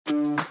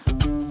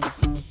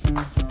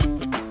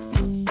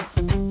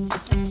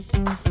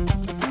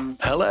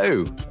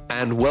Hello,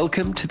 and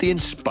welcome to the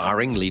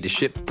Inspiring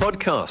Leadership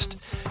Podcast.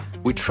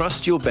 We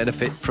trust you'll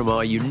benefit from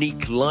our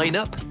unique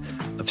lineup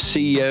of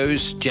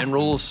CEOs,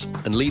 generals,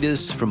 and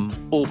leaders from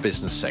all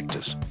business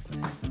sectors.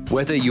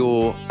 Whether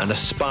you're an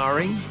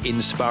aspiring,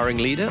 inspiring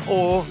leader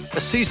or a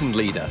seasoned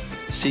leader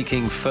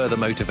seeking further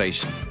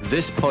motivation,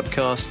 this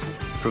podcast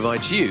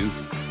provides you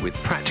with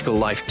practical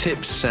life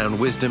tips, sound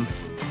wisdom,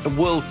 and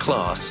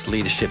world-class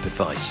leadership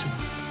advice.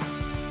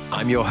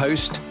 I'm your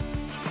host,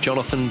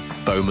 Jonathan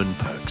Bowman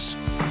Perks.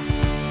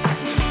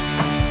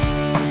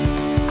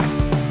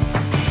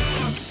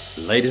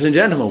 Ladies and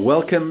gentlemen,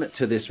 welcome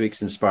to this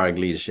week's Inspiring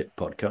Leadership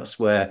Podcast,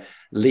 where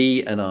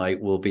Lee and I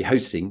will be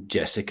hosting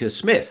Jessica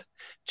Smith.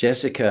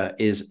 Jessica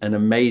is an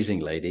amazing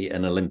lady,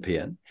 an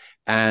Olympian,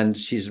 and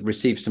she's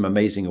received some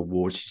amazing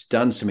awards. She's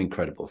done some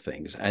incredible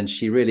things, and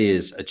she really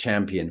is a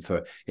champion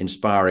for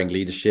inspiring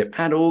leadership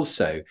and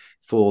also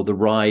for the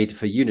ride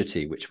for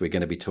unity, which we're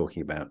going to be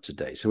talking about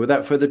today. So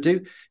without further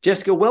ado,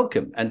 Jessica,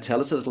 welcome, and tell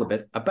us a little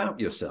bit about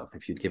yourself,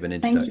 if you'd give an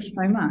introduction. Thank you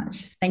so much.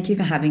 Thank you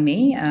for having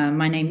me.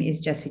 My name is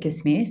Jessica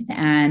Smith,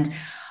 and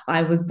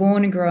I was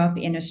born and grew up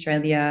in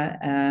Australia,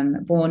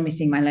 born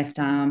missing my left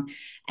arm.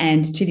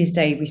 And to this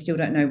day, we still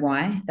don't know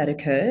why that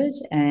occurred.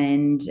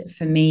 And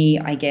for me,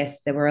 I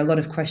guess there were a lot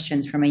of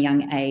questions from a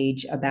young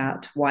age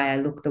about why I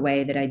looked the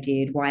way that I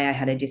did, why I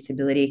had a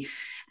disability.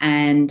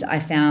 And I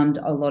found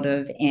a lot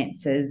of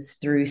answers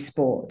through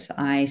sport.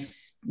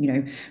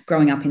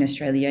 Growing up in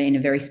Australia in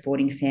a very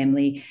sporting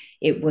family,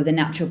 it was a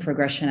natural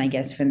progression, I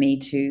guess, for me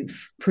to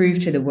prove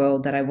to the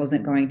world that I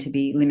wasn't going to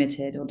be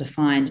limited or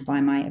defined by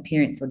my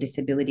appearance or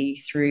disability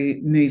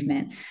through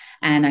movement.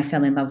 And I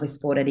fell in love with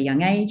sport at a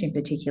young age, in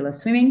particular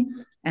swimming,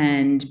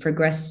 and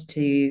progressed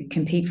to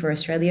compete for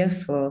Australia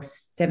for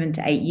 7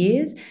 to 8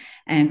 years,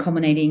 and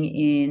culminating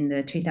in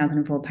the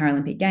 2004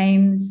 Paralympic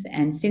Games.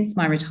 And since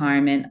my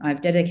retirement, I've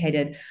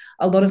dedicated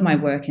a lot of my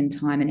work and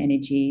time and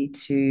energy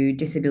to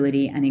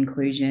disability and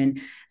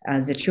inclusion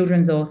as a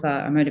children's author,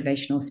 a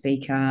motivational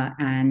speaker,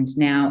 and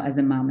now as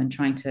a mum, and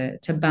trying to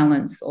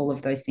balance all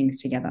of those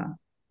things together.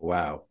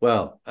 Wow.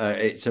 Well,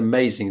 it's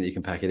amazing that you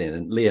can pack it in.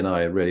 And Lee and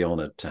I are really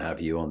honored to have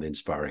you on the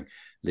Inspiring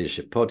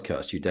Leadership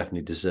Podcast. You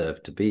definitely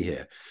deserve to be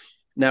here.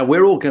 Now,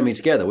 we're all coming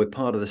together. We're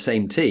part of the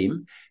same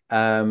team.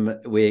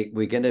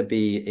 We're going to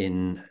be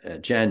in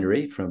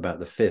January from about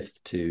the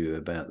 5th to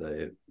about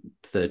the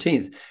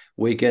 13th.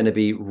 We're going to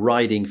be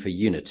riding for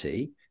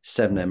unity,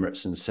 7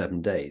 Emirates and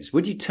 7 days.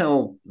 Would you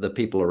tell the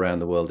people around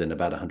the world in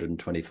about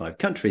 125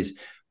 countries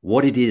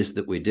what it is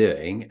that we're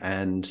doing,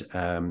 and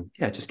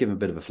just give them a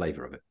bit of a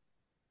flavor of it?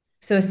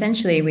 So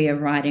essentially, we are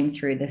riding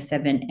through the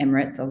 7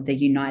 Emirates of the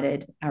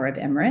United Arab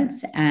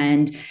Emirates,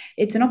 and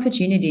it's an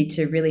opportunity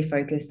to really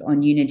focus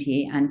on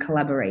unity and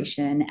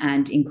collaboration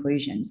and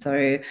inclusion.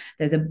 So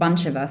there's a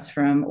bunch of us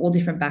from all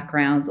different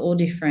backgrounds, all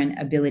different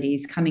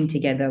abilities coming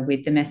together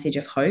with the message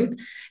of hope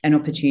and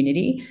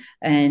opportunity,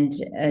 and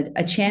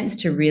a chance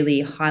to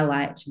really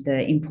highlight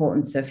the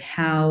importance of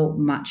how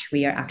much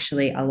we are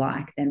actually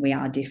alike than we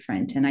are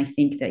different. And I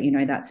think that,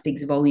 that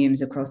speaks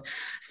volumes across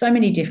so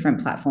many different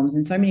platforms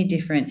and so many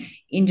different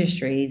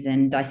industries,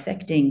 and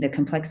dissecting the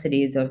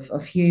complexities of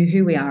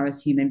who we are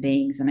as human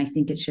beings. And I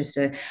think it's just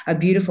a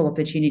beautiful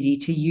opportunity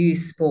to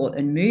use sport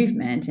and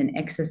movement and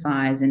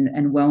exercise and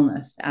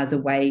wellness as a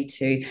way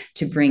to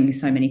bring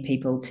so many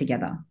people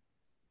together.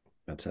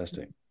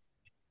 Fantastic.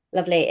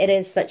 Lovely. It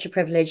is such a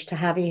privilege to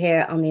have you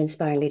here on the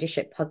Inspiring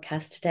Leadership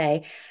Podcast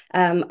today.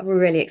 We're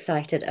really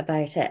excited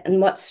about it. And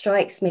what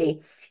strikes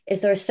me is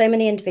there are so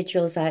many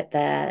individuals out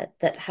there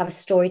that have a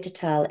story to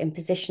tell in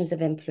positions of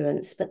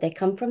influence, but they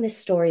come from this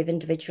story of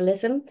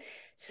individualism.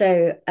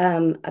 So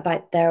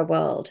about their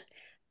world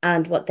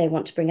and what they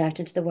want to bring out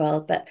into the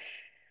world. But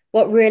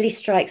what really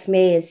strikes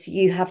me is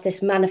you have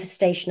this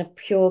manifestation of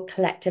pure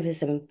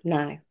collectivism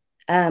now,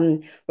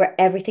 where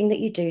everything that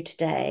you do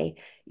today,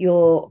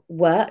 your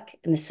work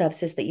and the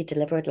services that you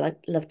deliver, I'd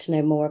love to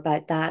know more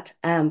about that,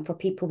 for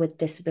people with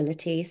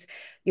disabilities,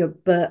 your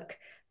book,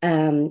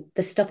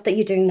 the stuff that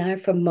you're doing now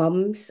for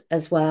mums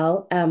as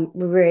well,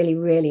 really,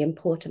 really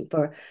important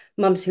for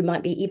mums who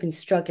might be even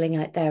struggling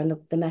out there, and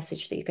the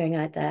message that you're going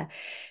out there.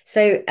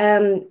 So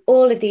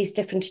all of these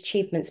different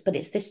achievements, but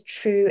it's this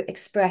true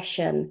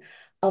expression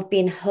of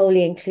being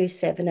wholly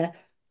inclusive and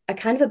a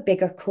kind of a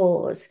bigger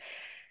cause.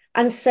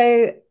 And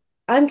so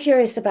I'm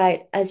curious about,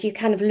 as you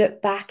kind of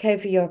look back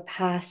over your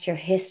past, your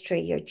history,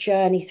 your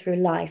journey through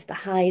life, the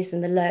highs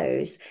and the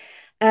lows,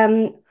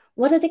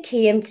 what are the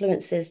key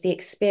influences, the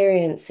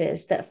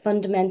experiences that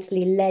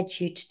fundamentally led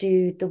you to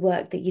do the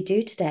work that you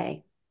do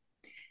today?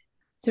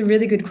 It's a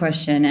really good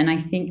question. And I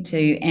think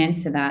to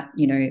answer that,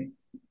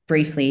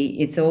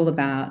 briefly, it's all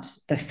about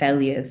the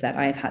failures that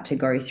I've had to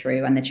go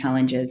through and the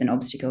challenges and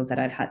obstacles that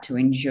I've had to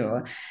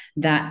endure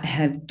that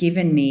have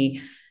given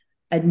me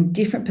a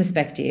different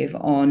perspective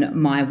on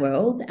my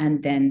world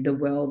and then the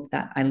world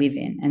that I live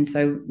in. And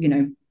so,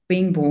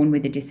 being born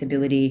with a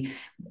disability,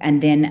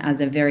 and then as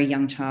a very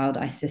young child,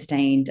 I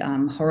sustained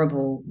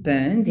horrible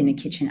burns in a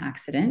kitchen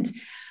accident,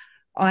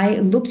 I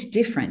looked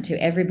different to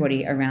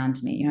everybody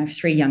around me. I have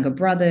three younger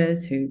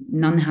brothers who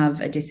none have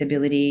a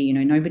disability.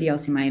 Nobody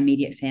else in my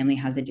immediate family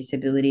has a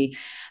disability.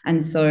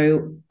 And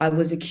so I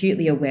was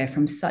acutely aware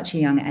from such a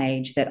young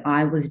age that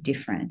I was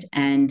different.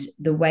 And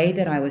the way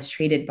that I was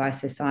treated by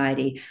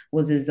society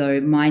was as though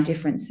my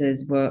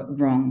differences were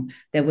wrong.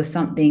 There was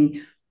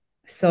something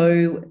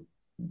so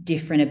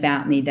different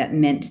about me that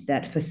meant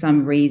that for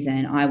some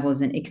reason I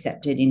wasn't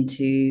accepted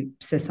into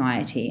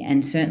society.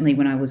 And certainly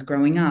when I was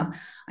growing up,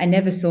 I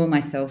never saw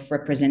myself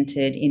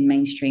represented in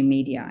mainstream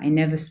media. I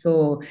never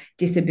saw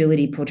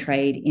disability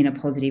portrayed in a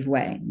positive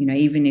way.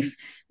 Even if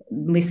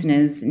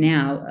listeners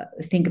now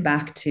think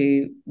back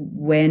to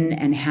when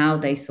and how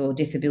they saw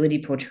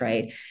disability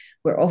portrayed,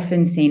 we're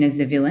often seen as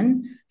the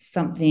villain,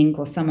 something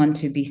or someone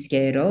to be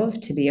scared of,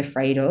 to be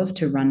afraid of,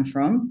 to run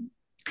from.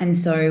 And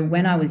so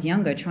when I was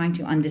younger, trying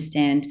to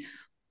understand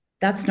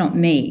that's not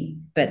me,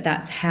 but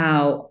that's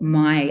how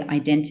my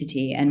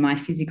identity and my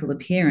physical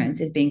appearance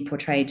is being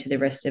portrayed to the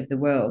rest of the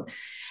world.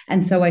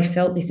 And so I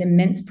felt this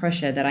immense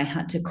pressure that I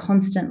had to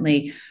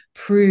constantly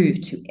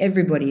prove to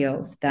everybody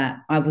else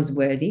that I was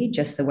worthy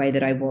just the way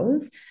that I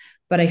was.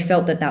 But I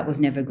felt that that was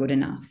never good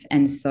enough.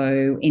 And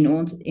so, in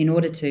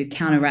order to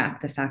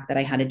counteract the fact that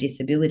I had a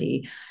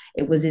disability,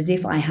 it was as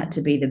if I had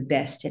to be the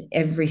best at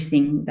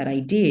everything that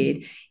I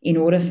did in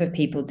order for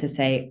people to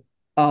say,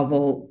 oh,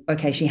 well,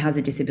 okay, she has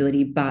a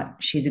disability, but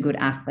she's a good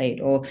athlete,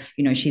 or,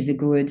 she's a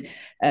good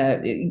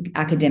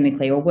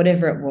academically, or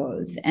whatever it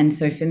was. And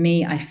so for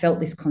me, I felt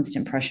this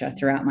constant pressure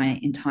throughout my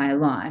entire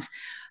life.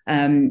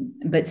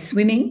 But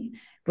swimming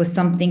was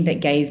something that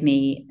gave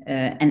me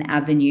an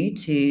avenue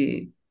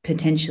to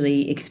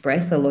potentially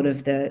express a lot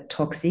of the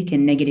toxic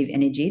and negative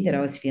energy that I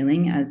was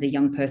feeling as a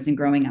young person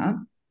growing up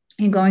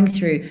and going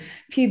through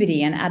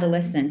puberty and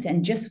adolescence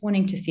and just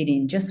wanting to fit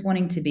in, just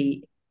wanting to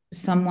be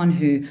someone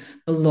who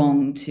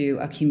belonged to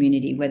a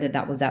community, whether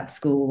that was at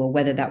school or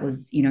whether that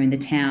was, in the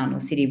town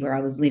or city where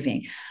I was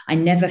living. I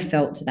never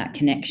felt that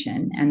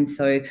connection. And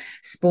so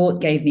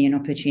sport gave me an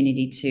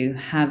opportunity to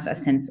have a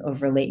sense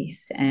of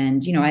release.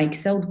 And, I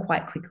excelled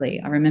quite quickly.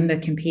 I remember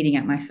competing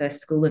at my first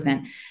school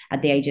event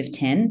at the age of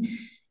 10.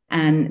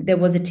 And there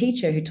was a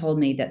teacher who told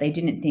me that they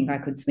didn't think I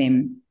could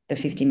swim the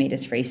 50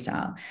 meters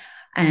freestyle.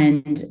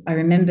 And I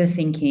remember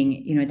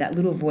thinking, that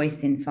little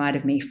voice inside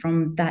of me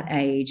from that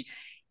age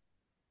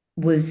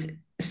was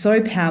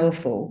so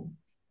powerful,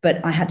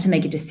 but I had to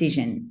make a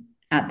decision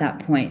at that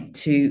point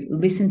to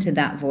listen to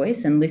that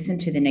voice and listen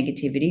to the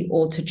negativity,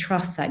 or to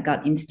trust that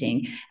gut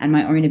instinct and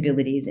my own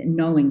abilities,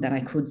 knowing that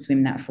I could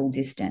swim that full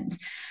distance.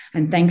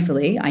 And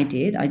thankfully I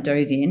did. I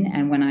dove in,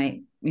 and when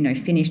I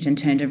finished and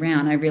turned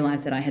around, I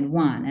realized that I had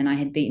won, and I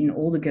had beaten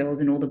all the girls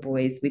and all the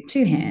boys with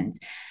two hands.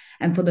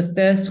 And for the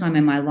first time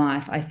in my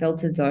life, I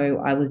felt as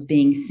though I was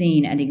being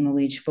seen and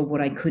acknowledged for what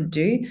I could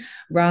do,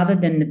 rather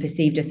than the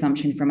perceived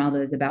assumption from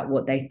others about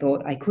what they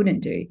thought I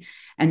couldn't do.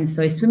 And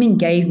so swimming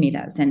gave me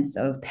that sense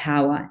of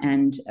power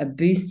and a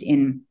boost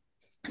in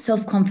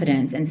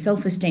self-confidence and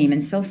self-esteem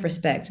and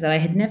self-respect that I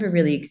had never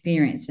really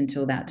experienced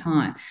until that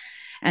time.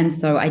 And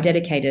so I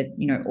dedicated,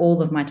 all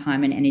of my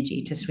time and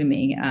energy to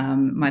swimming.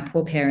 My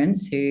poor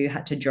parents, who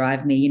had to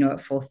drive me,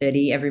 at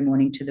 4:30 every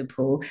morning to the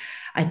pool,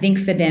 I think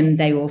for them,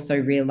 they also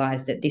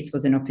realized that this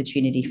was an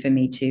opportunity for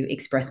me to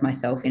express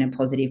myself in a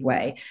positive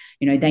way.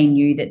 They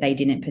knew that they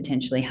didn't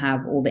potentially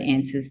have all the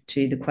answers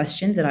to the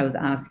questions that I was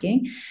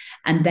asking.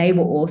 And they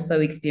were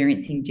also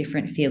experiencing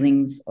different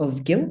feelings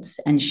of guilt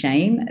and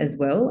shame as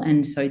well.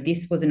 And so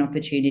this was an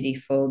opportunity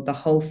for the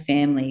whole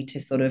family to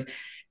sort of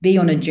be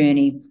on a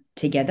journey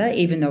together,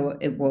 even though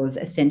it was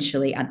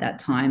essentially at that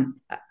time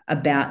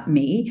about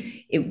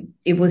me.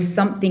 It was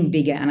something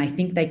bigger, and I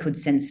think they could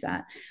sense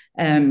that.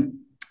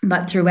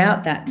 But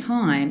throughout that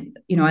time,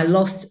 I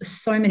lost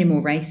so many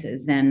more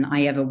races than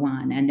I ever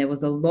won, and there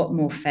was a lot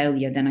more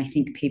failure than I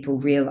think people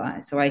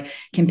realize. So I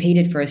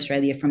competed for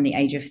Australia from the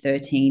age of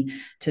 13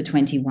 to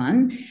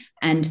 21,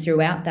 and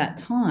throughout that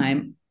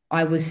time,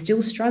 I was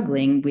still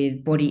struggling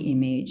with body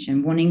image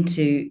and wanting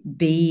to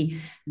be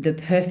the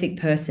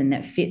perfect person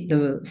that fit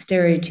the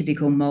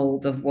stereotypical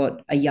mold of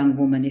what a young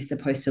woman is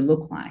supposed to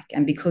look like.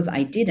 And because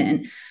I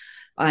didn't,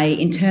 I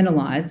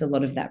internalized a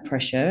lot of that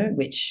pressure,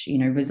 which,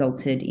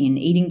 resulted in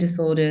eating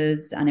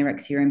disorders,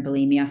 anorexia and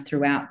bulimia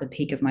throughout the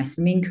peak of my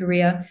swimming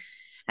career.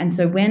 And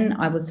so when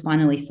I was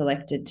finally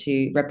selected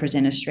to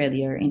represent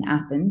Australia in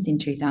Athens in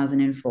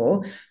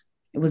 2004,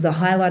 it was a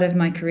highlight of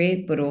my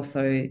career, but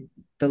also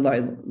the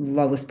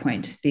lowest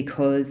point,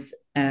 because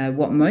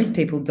what most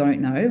people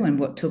don't know, and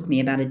what took me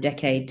about a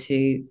decade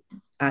to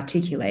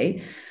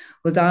articulate,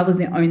 was I was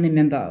the only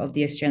member of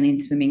the Australian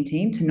swimming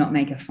team to not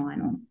make a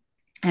final.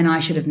 And I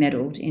should have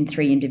medalled in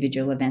 3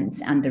 individual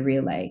events and the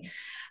relay.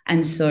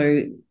 And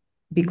so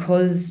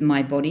because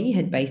my body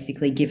had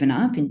basically given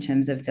up in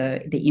terms of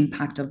the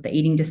impact of the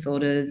eating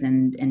disorders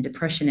and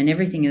depression and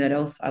everything that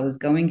else I was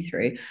going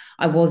through,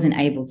 I wasn't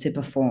able to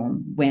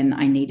perform when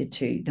I needed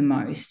to the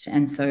most.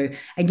 And so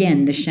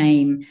again, the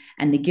shame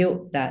and the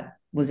guilt that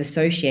was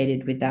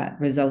associated with that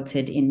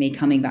resulted in me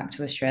coming back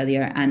to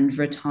Australia and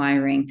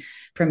retiring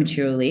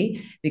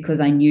prematurely,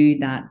 because I knew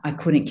that I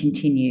couldn't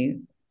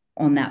continue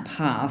on that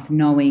path,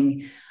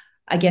 knowing,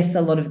 I guess,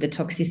 a lot of the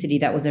toxicity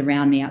that was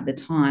around me at the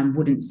time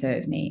wouldn't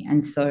serve me.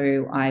 And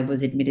so I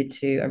was admitted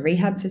to a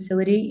rehab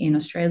facility in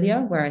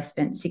Australia where I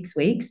spent 6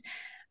 weeks.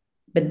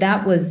 But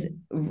that was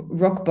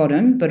rock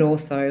bottom, but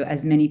also,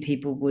 as many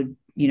people would,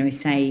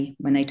 say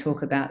when they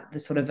talk about the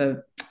sort of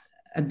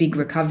a big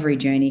recovery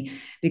journey,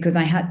 because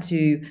I had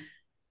to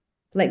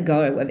let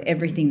go of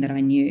everything that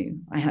I knew.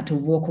 I had to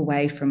walk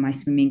away from my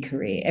swimming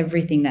career.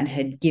 Everything that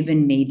had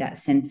given me that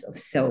sense of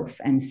self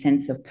and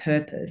sense of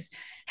purpose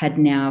had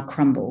now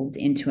crumbled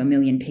into a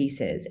million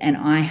pieces. And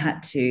I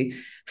had to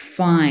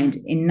find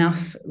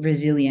enough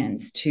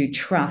resilience to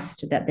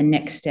trust that the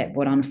next step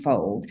would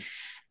unfold.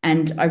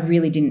 And I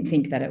really didn't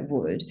think that it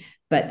would.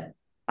 But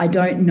I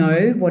don't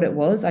know what it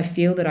was. I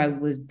feel that I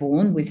was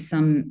born with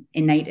some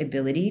innate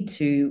ability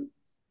to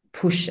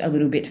push a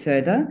little bit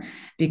further,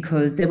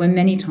 because there were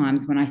many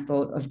times when I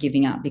thought of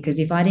giving up, because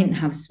if I didn't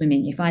have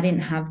swimming, if I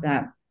didn't have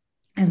that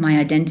as my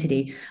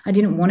identity, I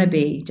didn't want to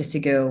be just a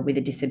girl with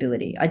a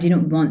disability. I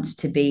didn't want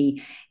to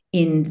be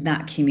in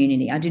that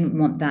community. I didn't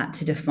want that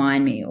to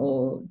define me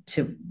or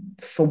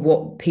for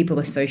what people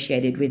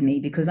associated with me,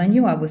 because I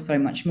knew I was so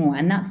much more.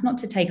 And that's not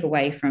to take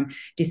away from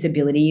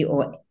disability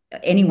or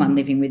anyone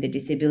living with a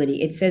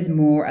disability. It says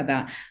more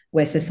about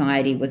where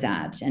society was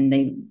at.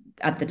 And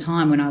at the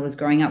time when I was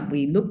growing up,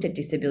 we looked at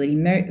disability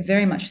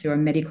very much through a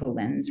medical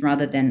lens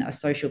rather than a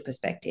social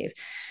perspective.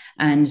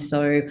 And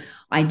so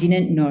I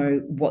didn't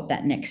know what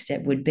that next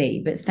step would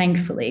be. But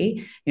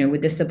thankfully,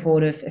 with the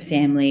support of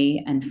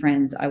family and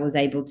friends, I was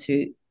able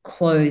to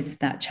close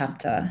that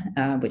chapter,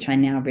 which I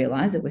now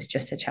realize it was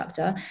just a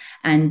chapter,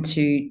 and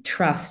to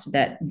trust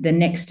that the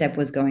next step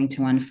was going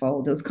to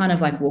unfold. It was kind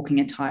of like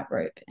walking a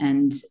tightrope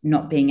and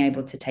not being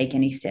able to take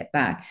any step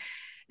back.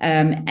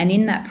 And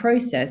in that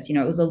process, it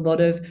was a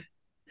lot of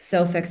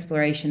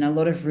self-exploration, a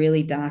lot of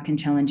really dark and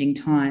challenging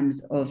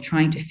times of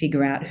trying to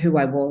figure out who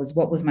I was,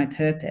 what was my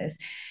purpose.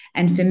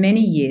 And for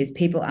many years,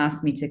 people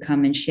asked me to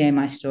come and share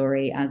my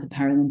story as a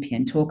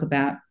Paralympian, talk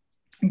about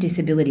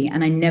disability,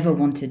 and I never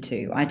wanted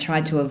to. I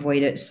tried to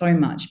avoid it so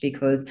much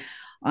because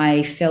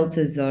I felt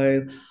as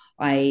though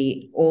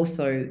I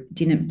also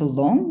didn't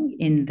belong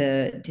in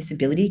the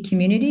disability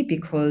community,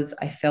 because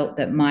I felt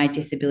that my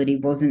disability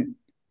wasn't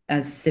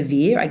as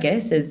severe, I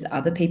guess, as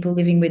other people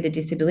living with a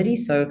disability.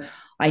 So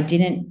I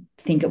didn't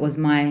think it was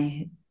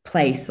my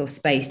place or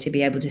space to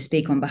be able to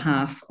speak on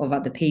behalf of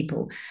other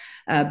people.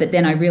 But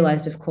then I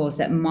realized, of course,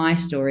 that my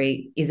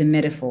story is a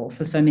metaphor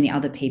for so many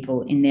other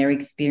people in their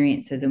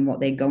experiences and what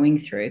they're going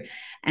through.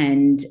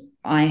 And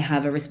I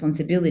have a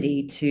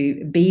responsibility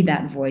to be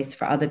that voice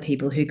for other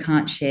people who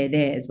can't share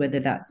theirs, whether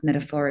that's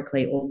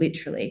metaphorically or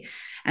literally.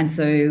 And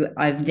so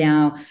I've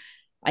now,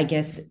 I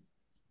guess,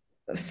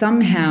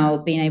 somehow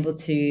been able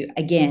to,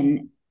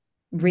 again,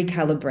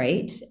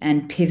 recalibrate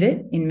and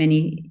pivot in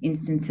many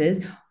instances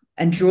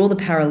and draw the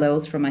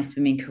parallels from my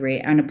swimming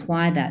career and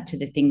apply that to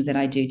the things that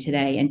I do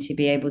today, and to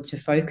be able to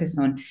focus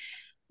on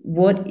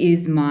what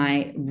is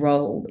my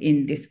role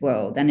in this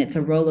world. And it's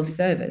a role of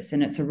service,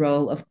 and it's a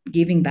role of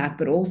giving back,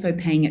 but also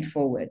paying it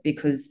forward,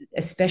 because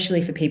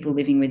especially for people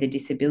living with a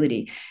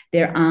disability,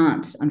 there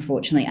aren't,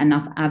 unfortunately,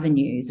 enough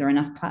avenues or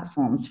enough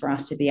platforms for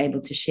us to be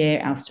able to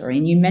share our story.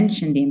 And you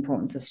mentioned the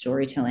importance of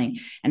storytelling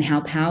and how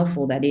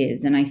powerful that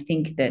is. And I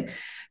think that,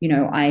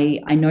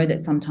 I know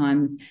that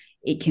sometimes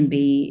it can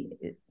be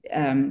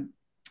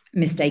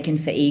mistaken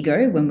for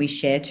ego when we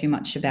share too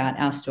much about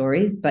our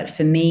stories. But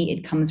for me,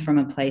 it comes from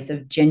a place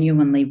of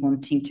genuinely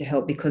wanting to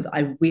help, because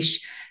I wish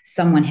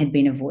someone had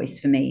been a voice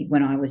for me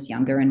when I was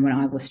younger and when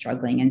I was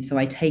struggling. And so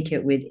I take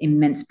it with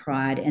immense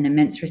pride and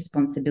immense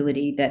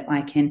responsibility that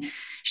I can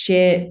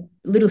share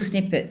little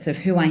snippets of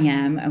who I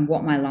am and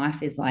what my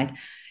life is like,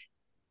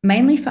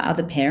 mainly for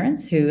other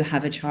parents who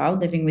have a child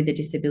living with a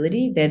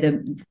disability.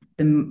 They're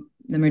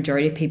the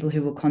majority of people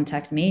who will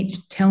contact me.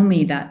 Tell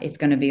me that it's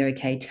going to be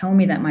okay. Tell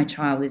me that my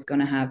child is going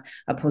to have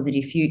a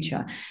positive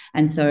future.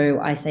 And so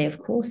I say, of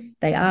course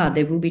they are.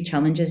 There will be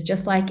challenges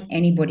just like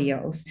anybody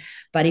else.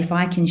 But if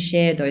I can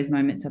share those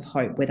moments of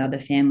hope with other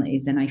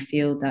families, then I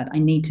feel that I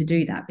need to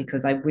do that,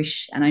 because I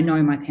wish, and I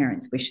know my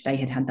parents wish they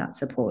had had that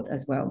support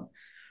as well.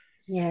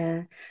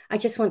 Yeah, I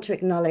just want to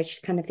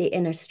acknowledge kind of the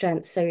inner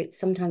strength. So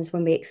sometimes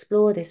when we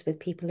explore this with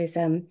people is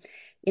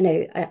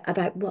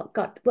about what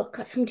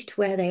got somebody to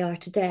where they are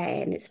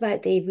today, and it's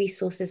about the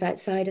resources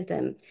outside of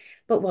them.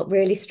 But what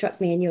really struck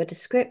me in your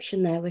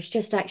description there was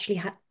just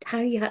actually how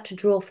you had to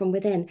draw from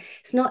within.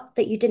 It's not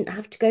that you didn't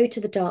have to go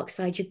to the dark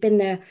side. You've been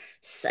there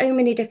so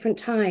many different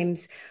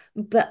times,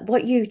 but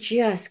what you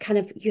just kind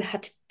of you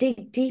had to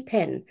dig deep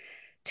in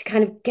to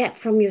kind of get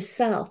from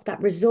yourself that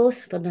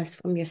resourcefulness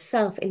from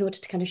yourself in order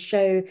to kind of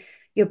show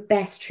your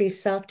best true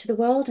self to the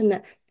world.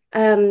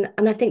 And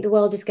I think the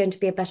world is going to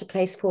be a better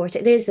place for it.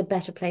 It is a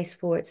better place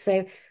for it.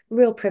 So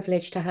real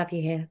privilege to have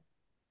you here.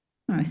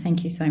 Oh,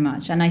 thank you so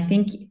much. And I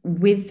think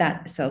with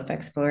that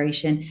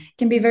self-exploration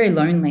can be very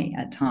lonely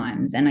at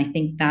times. And I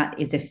think that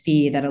is a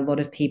fear that a lot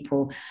of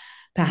people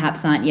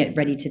perhaps aren't yet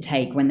ready to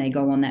take when they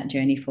go on that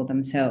journey for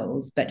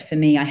themselves. But for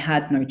me, I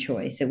had no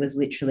choice. It was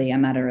literally a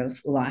matter of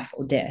life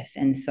or death.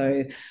 And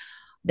so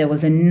there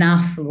was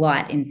enough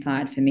light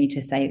inside for me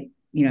to say,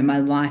 my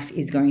life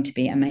is going to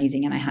be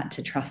amazing. And I had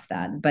to trust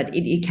that. But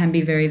it can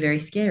be very, very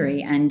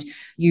scary. And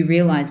you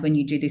realize when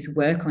you do this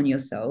work on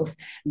yourself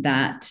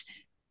that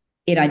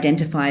it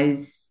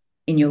identifies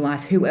in your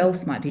life who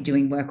else might be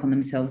doing work on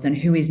themselves and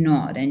who is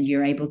not. And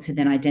you're able to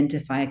then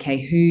identify, okay,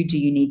 who do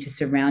you need to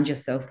surround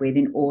yourself with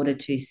in order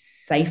to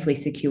safely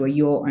secure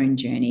your own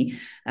journey,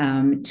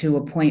 to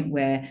a point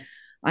where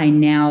I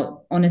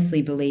now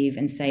honestly believe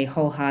and say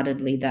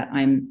wholeheartedly that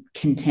I'm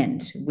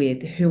content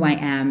with who I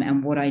am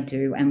and what I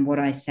do and what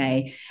I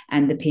say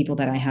and the people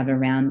that I have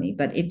around me.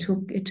 But it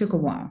took a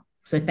while.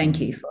 So thank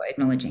you for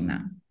acknowledging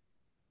that.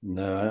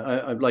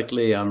 No, I like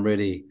Lee, I'm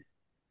really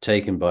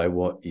taken by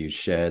what you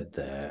shared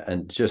there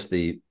and just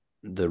the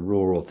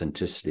raw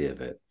authenticity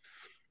of it.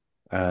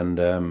 And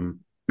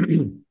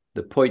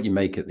the point you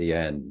make at the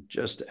end,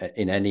 just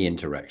in any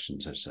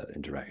interaction, such as that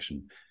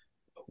interaction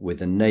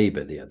with a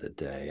neighbor the other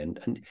day,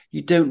 and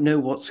you don't know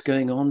what's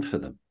going on for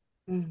them.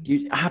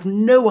 You have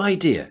no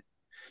idea.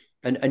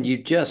 And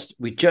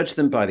we judge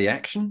them by the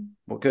action,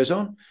 what goes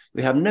on.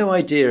 We have no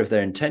idea of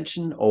their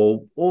intention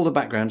or all the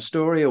background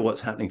story or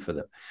what's happening for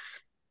them.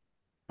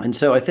 And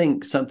so I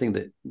think something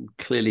that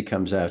clearly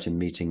comes out in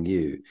meeting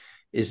you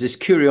is this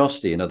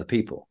curiosity in other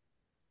people,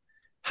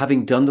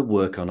 having done the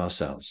work on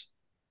ourselves.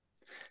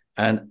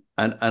 And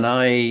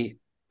I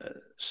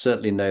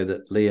certainly know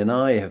that Lee and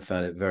I have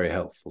found it very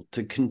helpful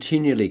to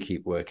continually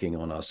keep working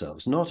on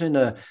ourselves, not in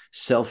a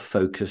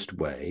self-focused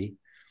way,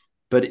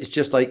 but it's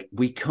just like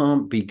we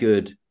can't be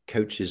good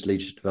coaches,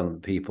 leadership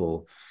development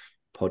people,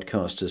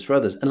 podcasters for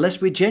others,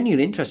 unless we're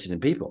genuinely interested in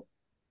people.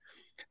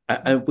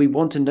 And we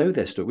want to know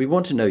their story. We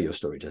want to know your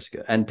story,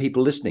 Jessica, and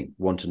people listening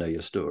want to know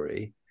your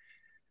story.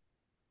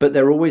 But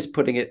they're always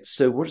putting it,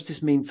 so what does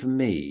this mean for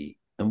me?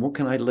 And what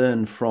can I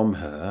learn from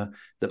her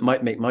that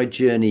might make my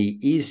journey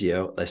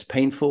easier, less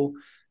painful?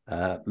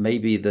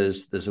 Maybe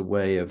there's a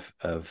way of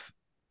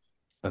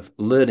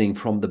learning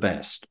from the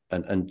best.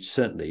 And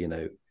certainly,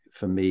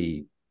 for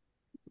me,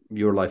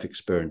 your life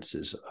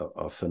experiences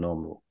are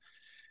phenomenal.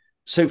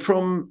 So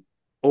from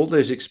all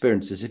those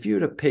experiences, if you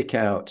were to pick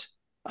out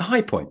a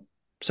high point,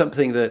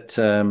 something that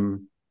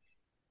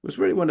was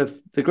really one of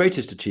the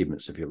greatest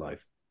achievements of your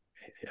life,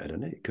 I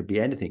don't know, it could be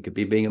anything, it could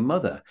be being a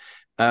mother.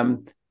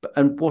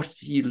 And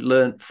what you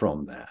learned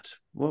from that,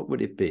 what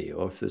would it be?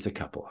 Or if there's a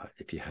couple,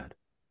 if you had.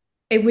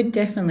 It would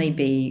definitely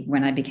be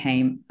when I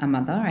became a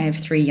mother. I have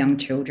 3 young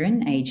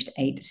children, aged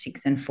 8,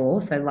 6, and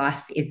 4. So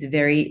life is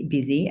very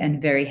busy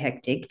and very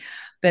hectic.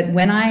 But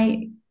when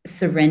I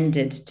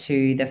surrendered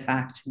to the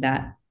fact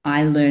that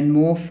I learn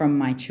more from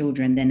my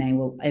children than I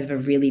will ever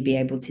really be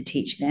able to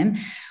teach them,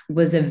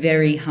 was a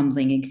very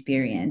humbling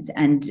experience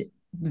and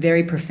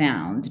very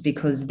profound,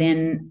 because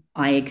then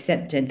I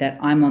accepted that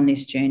I'm on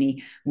this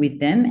journey with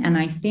them. And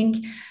I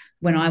think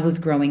when I was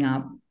growing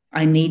up,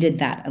 I needed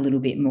that a little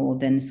bit more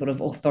than sort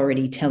of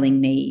authority telling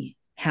me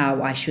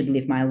how I should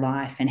live my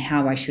life and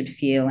how I should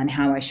feel and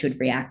how I should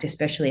react,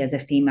 especially as a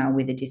female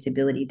with a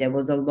disability. There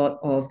was a lot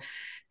of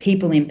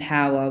people in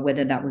power,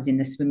 whether that was in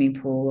the swimming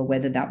pool or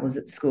whether that was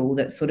at school,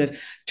 that sort of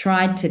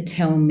tried to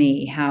tell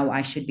me how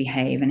I should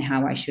behave and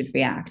how I should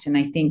react. And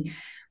I think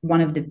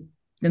one of the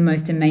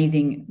most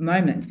amazing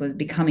moments was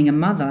becoming a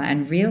mother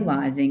and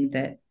realizing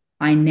that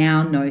I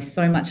now know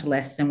so much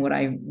less than what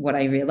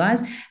I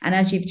realized. And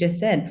as you've just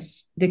said,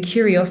 the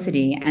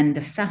curiosity and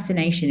the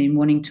fascination in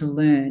wanting to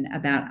learn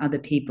about other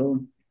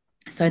people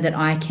so that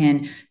I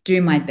can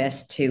do my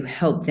best to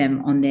help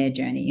them on their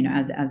journey,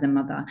 as a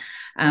mother.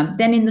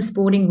 Then in the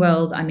sporting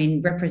world, I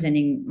mean,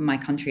 representing my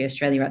country,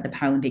 Australia, at the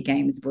Paralympic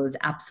Games was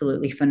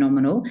absolutely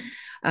phenomenal.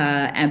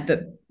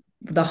 But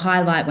the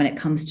highlight when it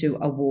comes to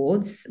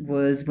awards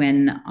was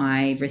when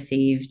I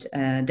received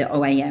the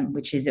OAM,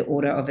 which is the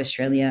Order of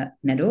Australia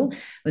medal. It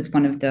was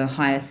one of the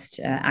highest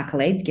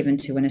accolades given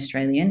to an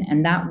Australian.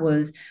 And that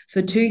was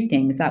for 2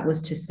 things. That was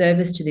to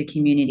service to the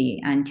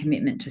community and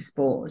commitment to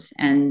sport.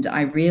 And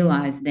I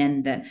realized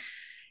then that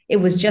it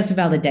was just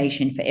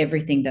validation for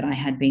everything that I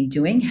had been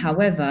doing.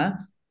 However,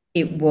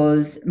 it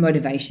was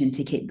motivation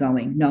to keep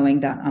going,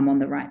 knowing that I'm on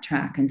the right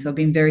track. And so I've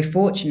been very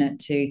fortunate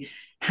to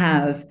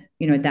have,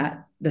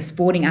 that the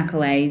sporting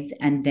accolades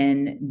and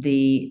then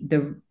the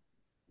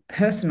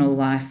personal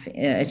life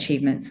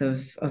achievements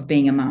of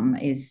being a mum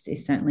is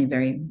certainly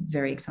very,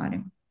 very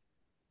exciting.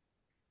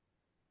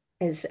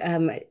 Is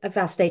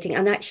fascinating.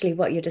 And actually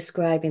what you're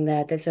describing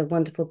there's a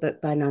wonderful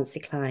book by Nancy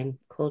Klein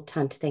called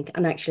Time to Think.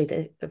 And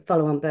actually the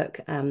follow-on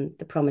book,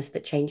 The Promise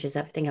That Changes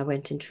Everything. I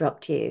won't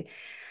interrupt you.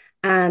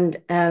 And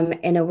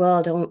in a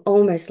world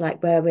almost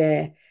like where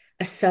we're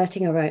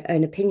asserting our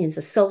own opinions,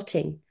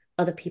 assaulting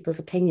other people's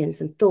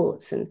opinions and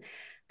thoughts, and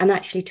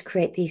actually to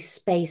create this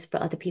space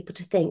for other people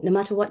to think, no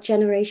matter what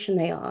generation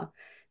they are,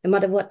 no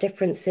matter what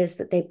differences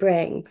that they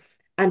bring,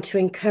 and to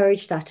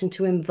encourage that and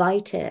to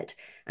invite it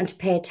and to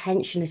pay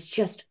attention is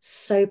just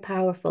so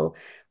powerful.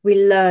 We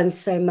learn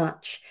so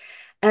much.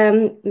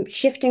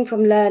 Shifting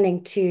from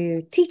learning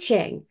to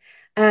teaching,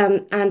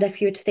 and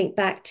if you were to think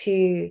back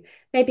to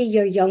maybe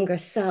your younger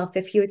self,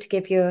 if you were to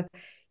give your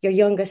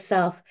younger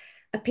self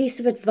a piece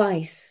of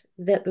advice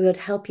that would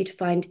help you to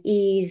find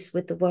ease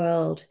with the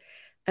world,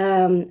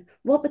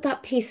 what would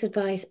that piece of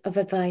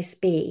advice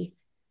be?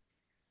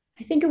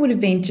 I think it would have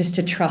been just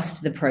to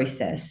trust the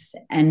process.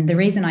 And the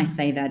reason I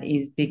say that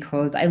is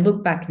because I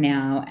look back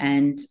now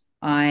and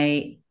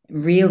I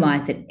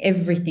realize that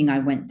everything I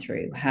went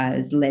through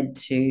has led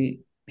to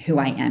who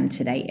I am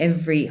today.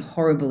 Every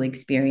horrible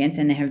experience,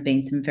 and there have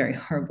been some very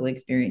horrible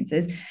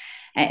experiences,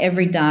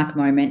 every dark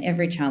moment,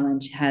 every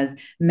challenge has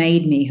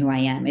made me who I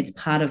am. It's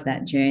part of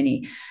that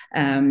journey.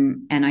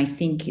 And I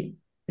think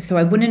so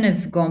I wouldn't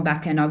have gone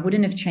back and I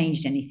wouldn't have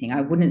changed anything.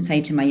 I wouldn't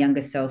say to my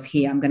younger self,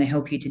 here, I'm going to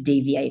help you to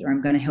deviate or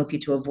I'm going to help you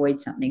to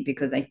avoid something,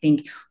 because I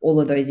think all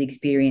of those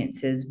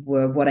experiences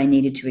were what I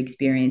needed to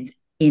experience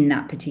in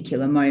that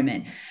particular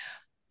moment.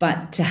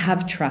 But to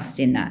have trust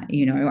in that,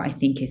 I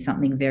think is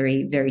something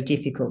very, very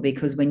difficult,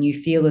 because when you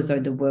feel as though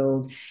the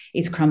world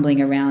is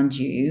crumbling around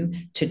you,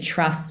 to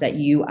trust that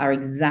you are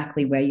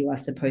exactly where you are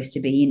supposed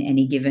to be in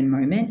any given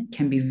moment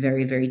can be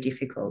very, very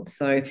difficult.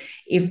 So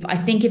if I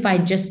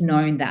had just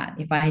known that,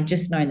 it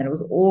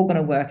was all going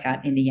to work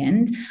out in the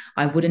end,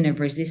 I wouldn't have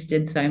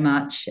resisted so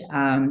much.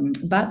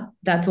 But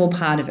that's all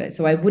part of it.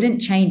 So I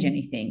wouldn't change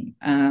anything.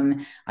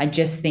 I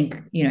just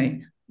think,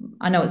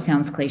 I know it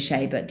sounds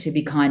cliche, but to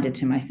be kinder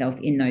to myself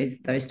in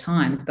those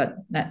times. But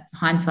that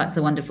hindsight's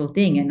a wonderful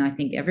thing, and I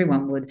think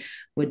everyone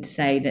would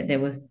say that there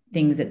was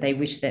things that they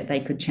wish that they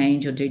could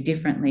change or do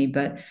differently.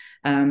 But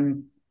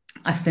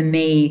for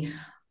me,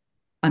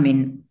 I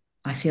mean,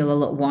 I feel a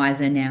lot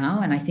wiser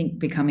now, and I think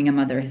becoming a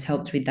mother has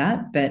helped with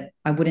that. But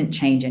I wouldn't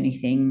change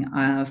anything.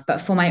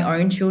 But for my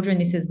own children,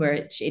 this is where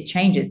it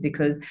changes,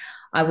 because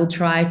I will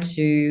try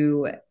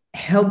to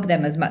help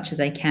them as much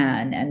as I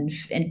can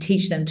and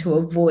teach them to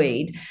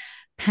avoid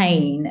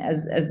pain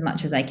as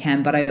much as I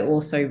can. But I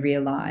also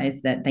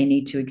realize that they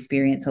need to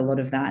experience a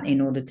lot of that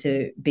in order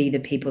to be the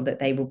people that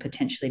they will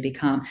potentially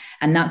become.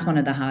 And that's one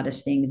of the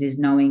hardest things, is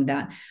knowing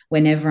that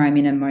whenever I'm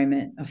in a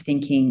moment of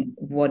thinking,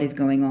 what is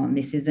going on?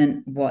 This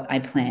isn't what I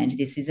planned.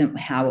 This isn't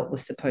how it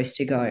was supposed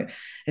to go,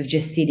 of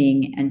just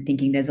sitting and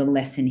thinking there's a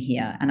lesson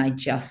here and I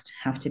just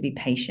have to be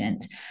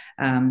patient.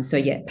 So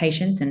yeah,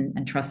 patience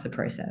and trust the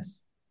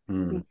process.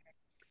 Mm.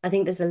 I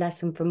think there's a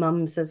lesson for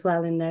mums as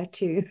well in there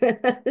too.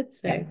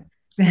 So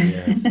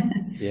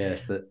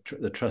yes,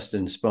 the Trust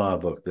and Inspire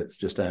book that's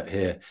just out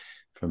here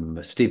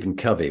from Stephen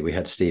Covey. We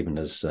had Stephen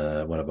as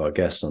one of our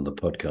guests on the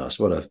podcast.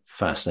 What a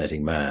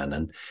fascinating man.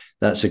 And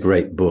that's a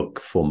great book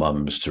for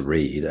mums to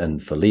read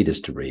and for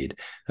leaders to read,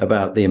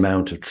 about the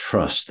amount of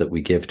trust that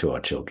we give to our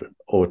children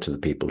or to the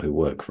people who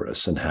work for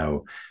us, and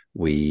how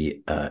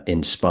we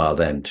inspire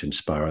them to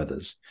inspire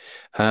others.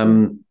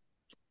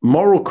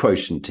 Moral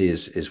quotient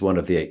is one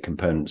of the 8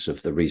 components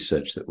of the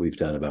research that we've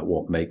done about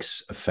what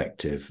makes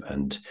effective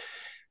and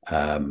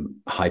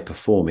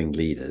high-performing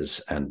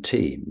leaders and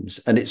teams.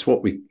 And it's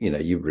what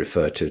you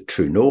refer to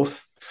true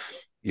north,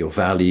 your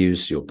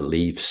values, your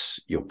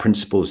beliefs, your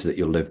principles that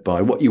you'll live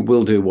by, what you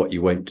will do, what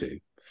you won't do.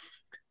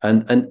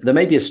 And there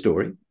may be a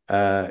story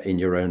in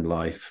your own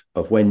life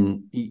of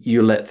when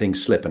you let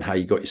things slip and how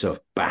you got yourself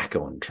back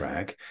on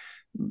track.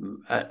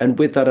 And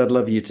with that, I'd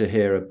love you to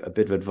hear a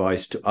bit of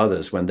advice to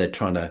others when they're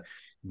trying to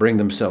bring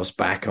themselves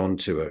back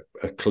onto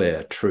a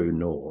clear, true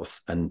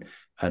north and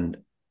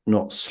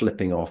not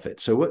slipping off it.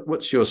 So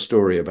what's your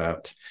story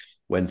about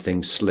when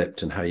things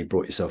slipped and how you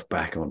brought yourself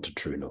back onto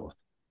true north?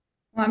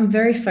 Well, I'm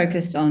very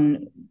focused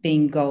on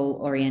being goal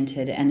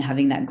oriented and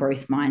having that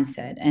growth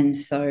mindset. And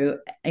so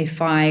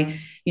if I,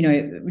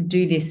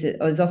 do this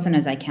as often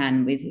as I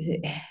can with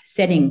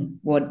setting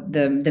what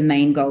the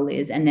main goal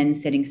is, and then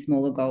setting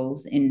smaller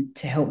goals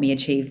to help me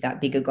achieve that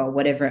bigger goal,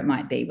 whatever it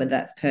might be, whether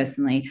that's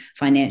personally,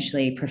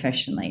 financially,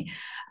 professionally.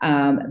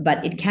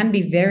 But it can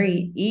be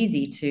very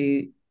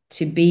easy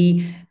to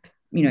be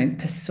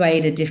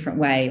persuade a different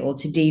way or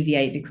to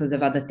deviate because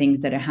of other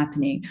things that are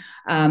happening.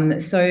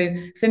 So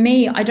for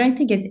me, I don't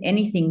think it's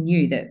anything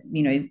new that,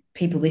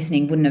 people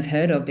listening wouldn't have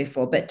heard of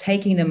before, but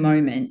taking the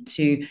moment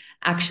to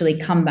actually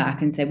come back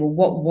and say, well,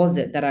 what was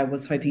it that I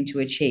was hoping to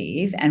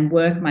achieve, and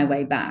work my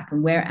way back,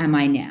 and where am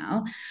I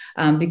now?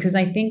 Because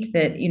I think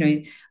that,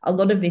 a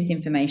lot of this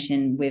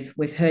information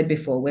we've heard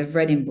before, we've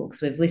read in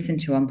books, we've listened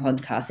to on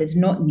podcasts. It's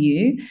not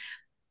new,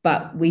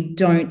 but we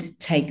don't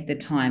take the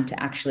time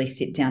to actually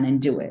sit down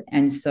and do it.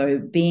 And so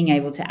being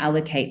able to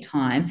allocate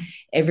time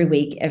every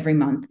week, every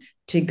month,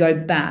 to go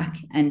back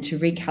and to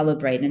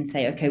recalibrate and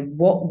say, okay,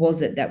 what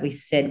was it that we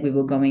said we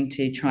were going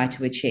to try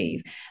to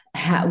achieve?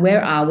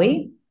 Where are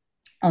we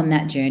on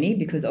that journey?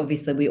 Because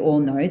obviously we all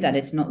know that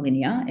it's not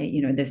linear.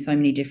 There's so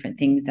many different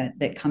things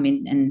that come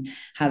in and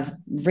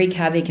wreak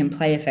havoc and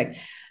play effect.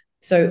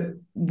 So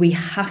we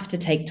have to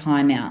take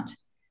time out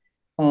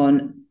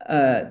on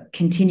a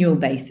continual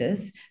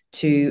basis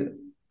to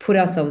put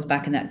ourselves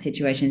back in that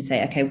situation and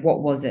say, okay,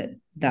 what was it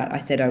that I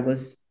said I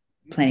was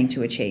planning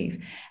to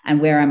achieve. And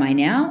where am I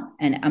now?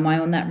 And am I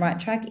on that right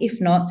track?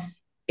 If not,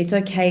 it's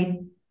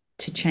okay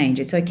to change.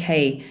 It's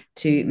okay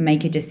to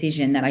make a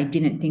decision that I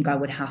didn't think I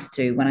would have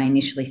to when I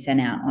initially set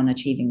out on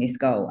achieving this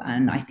goal.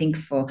 And I think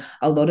for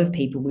a lot of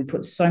people, we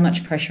put so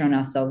much pressure on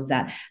ourselves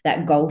that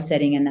that goal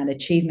setting and that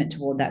achievement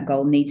toward that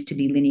goal needs to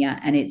be linear,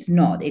 and it's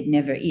not. It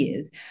never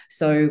is.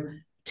 So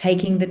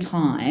taking the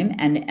time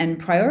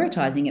and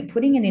prioritizing it,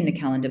 putting it in the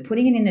calendar,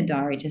 putting it in the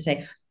diary to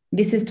say,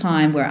 this is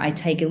time where I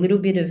take a little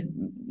bit of,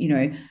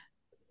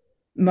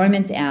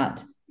 moments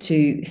out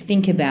to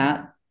think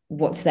about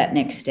what's that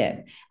next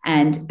step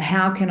and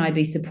how can I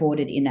be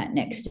supported in that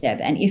next step.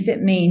 And if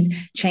it means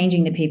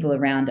changing the people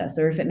around us,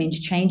 or if it means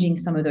changing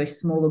some of those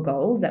smaller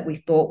goals that we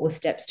thought were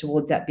steps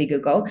towards that bigger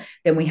goal,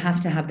 then we have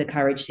to have the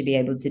courage to be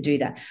able to do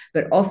that.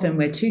 But often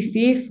we're too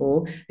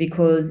fearful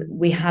because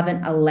we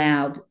haven't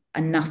allowed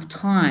enough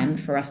time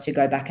for us to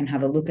go back and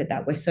have a look at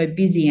that. We're so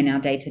busy in our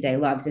day-to-day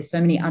lives. There's so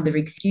many other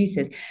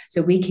excuses.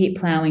 So we keep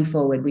plowing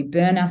forward. We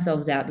burn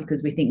ourselves out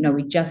because we think, no,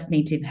 we just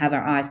need to have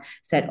our eyes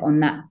set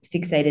on that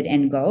fixated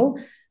end goal.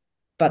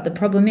 But the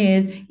problem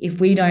is, if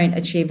we don't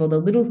achieve all the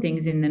little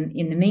things in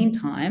the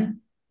meantime,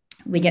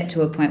 we get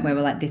to a point where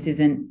we're like, this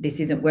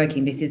isn't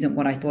working. This isn't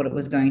what I thought it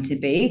was going to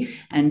be.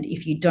 And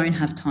if you don't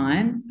have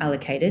time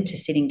allocated to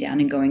sitting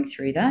down and going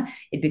through that,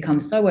 it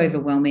becomes so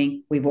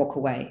overwhelming. We walk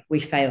away. We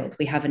failed.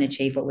 We haven't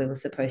achieved what we were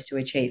supposed to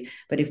achieve.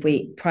 But if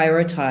we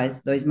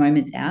prioritize those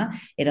moments out,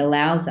 it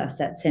allows us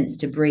that sense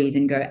to breathe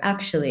and go,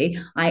 actually,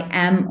 I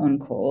am on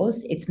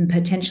course. It's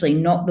potentially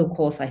not the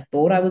course I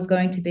thought I was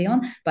going to be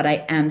on, but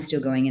I am still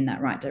going in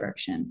that right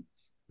direction.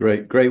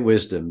 Great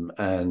wisdom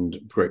and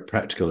great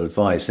practical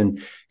advice.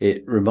 And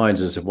it reminds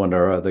us of one of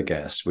our other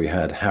guests. We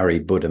had Harry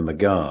Buddha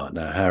Magar.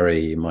 Now, Harry,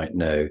 you might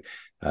know,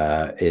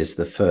 is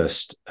the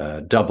first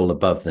double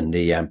above the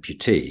knee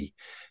amputee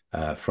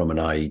from an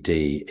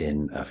IED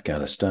in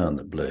Afghanistan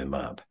that blew him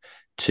up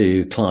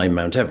to climb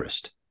Mount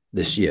Everest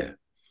this year.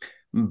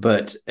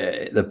 But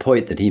the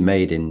point that he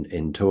made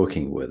in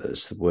talking with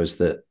us was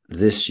that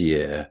this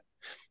year,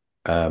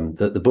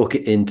 that the book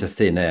Into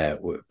Thin Air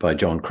by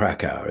John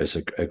Krakauer is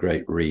a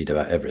great read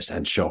about Everest,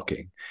 and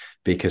shocking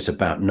because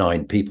about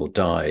 9 people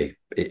die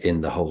in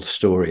the whole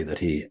story that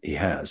he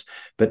has.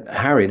 But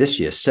Harry,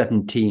 this year,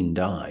 17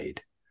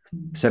 died.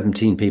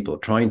 17 people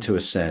trying to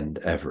ascend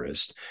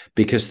Everest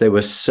because they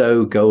were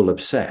so goal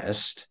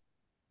obsessed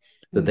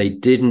that they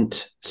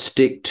didn't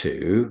stick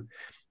to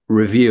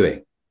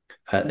reviewing.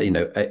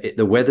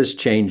 The weather's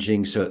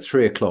changing, so at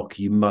 3:00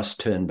 you must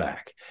turn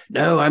back.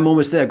 No, I'm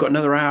almost there. I've got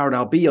another hour and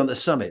I'll be on the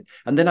summit.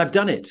 And then I've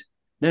done it.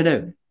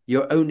 No,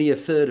 you're only a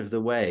third of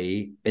the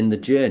way in the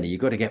journey.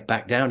 You've got to get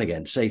back down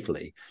again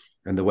safely.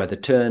 And the weather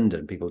turned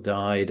and people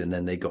died. And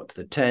then they got to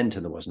the tent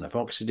and there wasn't enough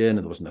oxygen and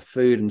there wasn't enough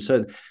food. And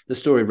so the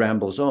story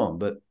rambles on.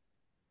 But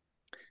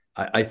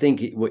I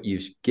think what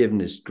you've given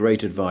is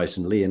great advice.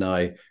 And Lee and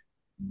I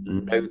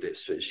know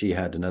this. She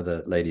had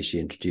another lady she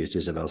introduced,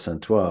 Isabelle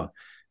Santois,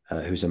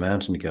 who's a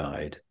mountain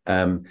guide.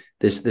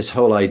 This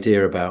whole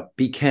idea about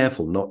be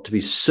careful not to be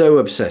so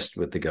obsessed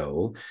with the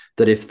goal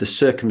that if the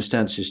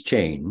circumstances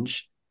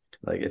change,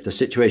 like if the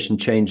situation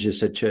changes,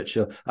 said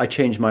Churchill, I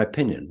change my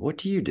opinion. What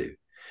do you do?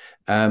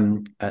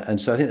 And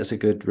so I think that's a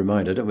good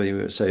reminder. I don't know what you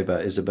would say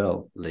about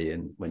Isabelle, Lee,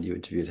 and when you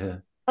interviewed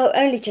her. Oh,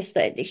 only just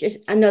that she's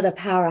another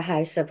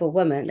powerhouse of a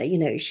woman.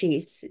 That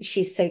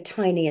she's so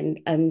tiny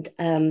and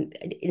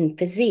in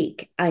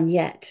physique, and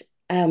yet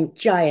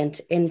giant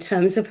in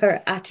terms of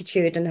her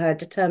attitude and her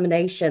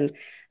determination.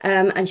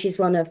 And she's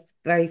one of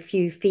very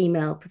few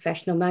female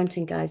professional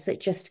mountain guides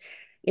that just,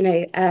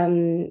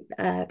 climb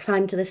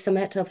to the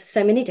summit of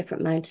so many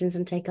different mountains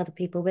and take other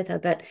people with her.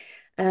 But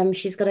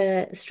she's got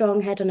a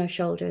strong head on her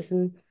shoulders,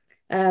 and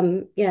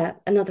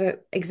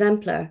another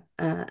exemplar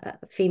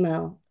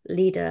female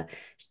leader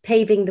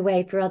paving the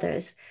way for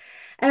others.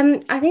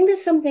 I think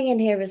there's something in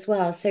here as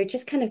well. So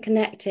just kind of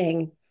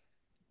connecting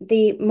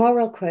the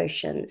moral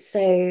quotient.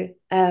 So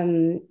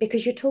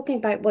because you're talking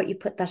about what you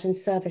put that in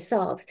service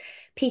of,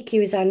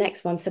 PQ is our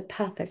next one. So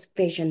purpose,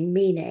 vision,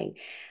 meaning.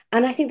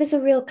 And I think there's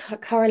a real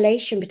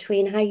correlation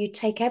between how you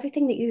take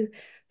everything that you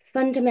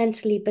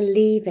fundamentally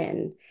believe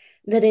in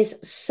that is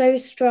so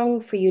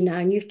strong for you now,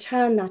 and you've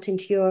turned that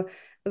into your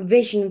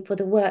vision for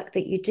the work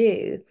that you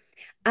do,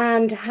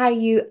 and how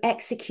you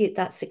execute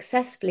that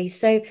successfully.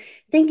 So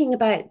thinking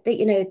about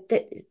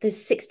that, there's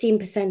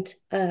 16%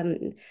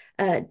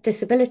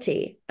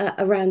 disability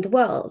around the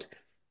world.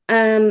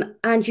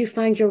 And you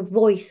find your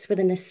voice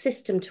within a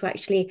system to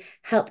actually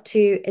help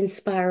to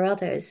inspire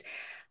others.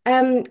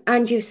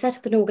 And you've set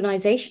up an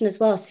organization as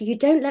well. So you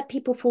don't let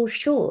people fall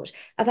short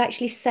of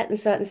actually setting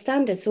certain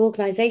standards. So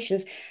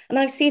organizations, and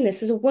I've seen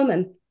this as a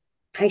woman,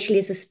 actually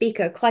as a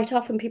speaker, quite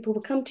often people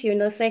will come to you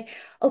and they'll say,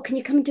 oh, can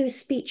you come and do a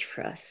speech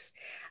for us?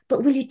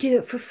 But will you do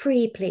it for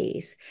free,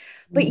 please?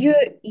 But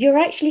you're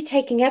actually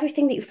taking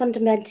everything that you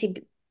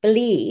fundamentally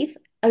believe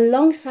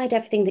alongside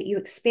everything that you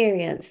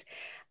experience,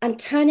 and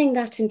turning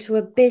that into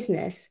a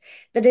business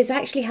that is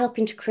actually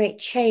helping to create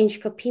change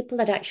for people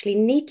that actually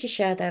need to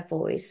share their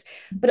voice,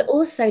 but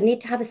also need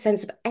to have a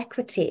sense of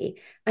equity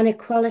and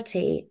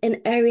equality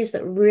in areas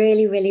that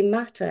really, really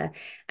matter,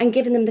 and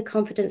giving them the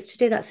confidence to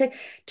do that. So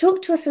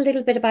talk to us a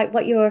little bit about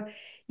what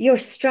your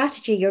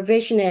strategy, your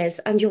vision is,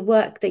 and your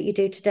work that you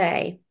do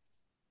today.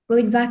 Well,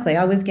 exactly.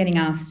 I was getting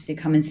asked to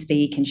come and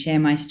speak and share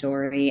my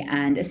story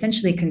and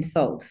essentially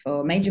consult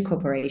for major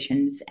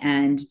corporations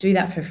and do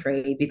that for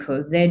free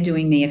because they're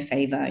doing me a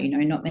favor. You know,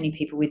 not many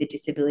people with a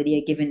disability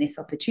are given this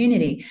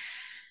opportunity.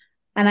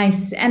 And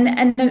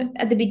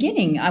at the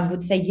beginning, I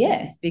would say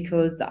yes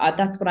because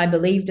that's what I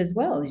believed as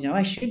well. You know,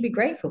 I should be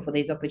grateful for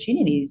these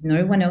opportunities.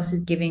 No one else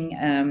is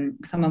giving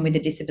someone with a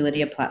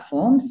disability a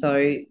platform,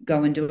 so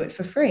go and do it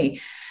for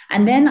free.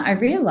 And then I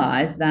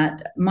realized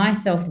that my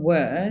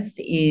self-worth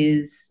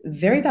is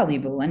very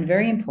valuable and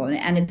very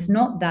important. And it's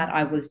not that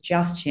I was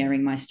just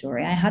sharing my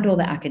story. I had all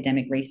the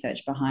academic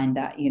research behind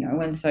that, you know,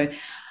 and so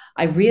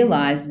I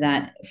realized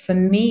that for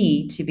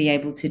me to be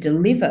able to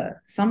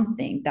deliver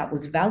something that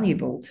was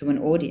valuable to an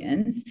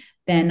audience,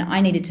 then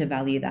I needed to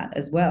value that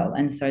as well.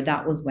 And so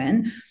that was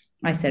when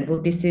I said, well,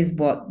 this is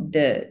what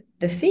the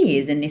fee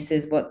is, and this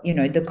is what, you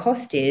know, the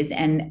cost is,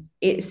 and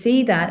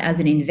see that as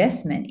an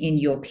investment in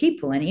your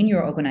people and in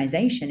your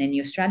organization and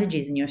your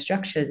strategies and your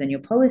structures and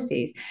your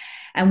policies.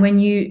 And when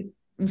you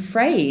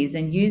phrase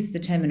and use the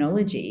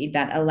terminology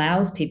that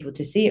allows people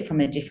to see it from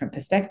a different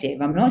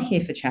perspective. I'm not here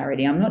for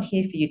charity. I'm not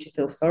here for you to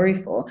feel sorry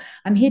for.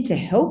 I'm here to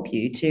help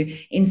you to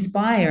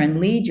inspire and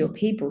lead your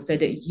people so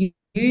that you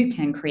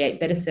can create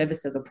better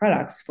services or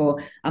products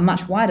for a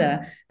much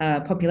wider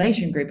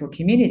population group or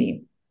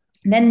community.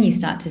 Then you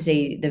start to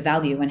see the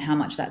value and how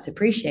much that's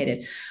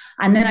appreciated.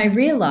 And then I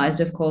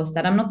realized, of course,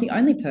 that I'm not the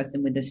only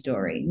person with the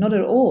story. Not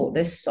at all.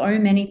 There's so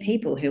many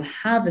people who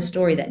have a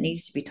story that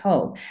needs to be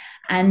told.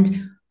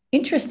 And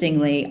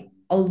interestingly,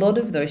 a lot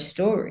of those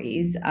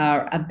stories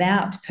are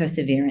about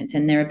perseverance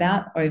and they're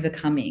about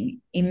overcoming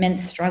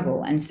immense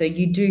struggle. And so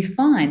you do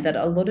find that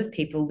a lot of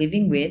people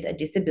living with a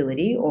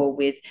disability or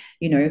with,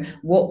 you know,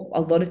 what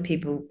a lot of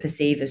people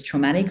perceive as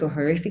traumatic or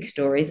horrific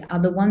stories are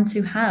the ones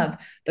who have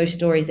those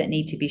stories that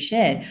need to be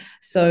shared.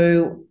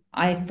 So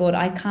I thought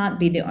I can't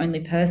be the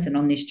only person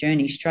on this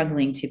journey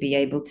struggling to be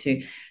able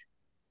to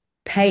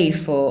pay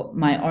for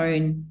my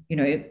own, you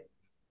know,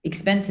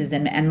 expenses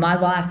and my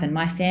life and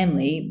my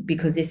family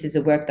because this is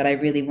a work that I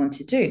really want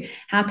to do.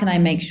 How can I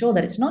make sure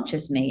that it's not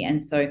just me?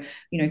 And so,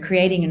 you know,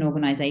 creating an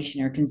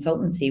organization or a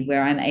consultancy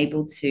where I'm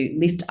able to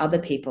lift other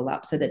people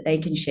up so that they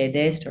can share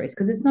their stories,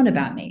 because it's not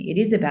about me, it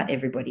is about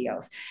everybody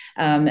else.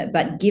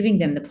 But giving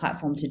them the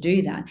platform to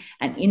do that.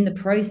 And in the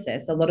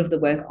process, a lot of the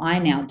work I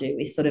now do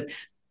is sort of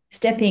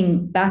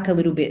stepping back a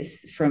little bit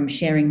from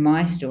sharing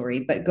my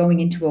story, but going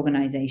into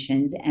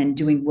organizations and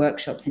doing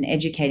workshops and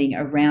educating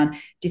around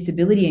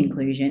disability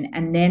inclusion,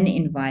 and then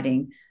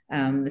inviting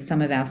some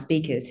of our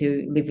speakers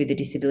who live with a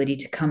disability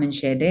to come and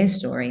share their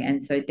story.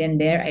 And so then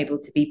they're able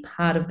to be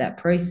part of that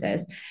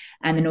process.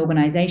 And an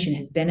organization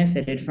has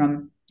benefited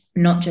from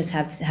not just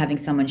having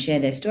someone share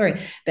their story,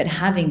 but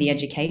having the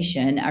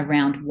education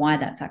around why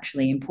that's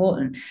actually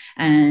important.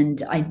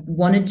 And I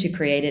wanted to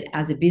create it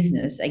as a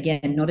business,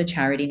 again, not a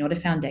charity, not a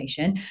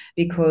foundation,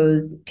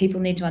 because people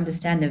need to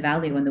understand the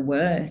value and the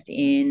worth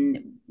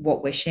in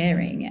what we're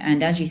sharing.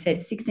 And as you said,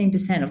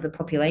 16% of the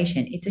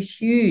population, it's a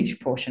huge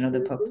portion of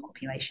the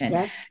population.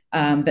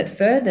 Yeah. But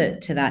further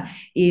to that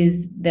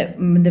is that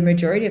the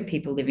majority of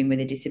people living with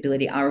a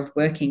disability are of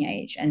working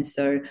age. And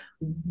so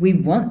we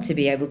want to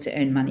be able to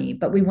earn money,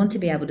 but we want to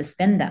be able to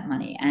spend that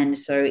money. And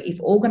so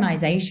if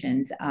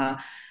organizations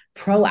are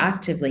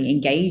proactively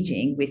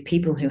engaging with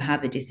people who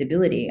have a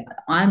disability,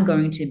 I'm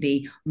going to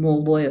be more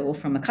loyal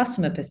from a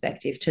customer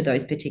perspective to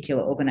those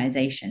particular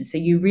organizations. So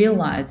you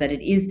realize that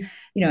it is,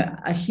 you know,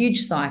 a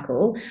huge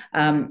cycle,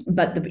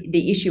 but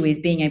the issue is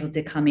being able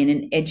to come in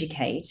and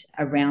educate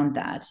around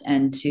that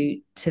and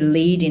to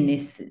lead in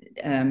this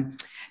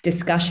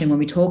discussion when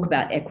we talk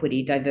about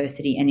equity,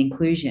 diversity, and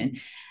inclusion,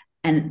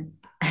 and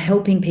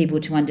helping people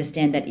to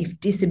understand that if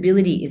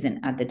disability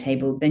isn't at the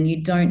table, then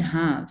you don't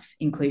have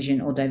inclusion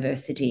or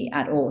diversity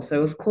at all.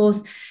 So, of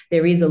course,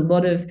 there is a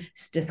lot of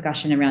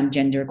discussion around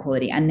gender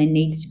equality, and there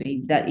needs to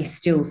be. That is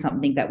still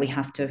something that we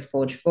have to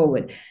forge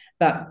forward.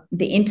 But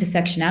the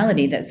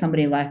intersectionality that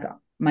somebody like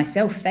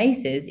myself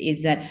faces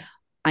is that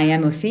I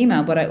am a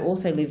female, but I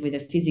also live with a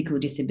physical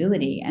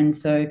disability. And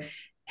so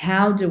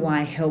how do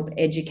I help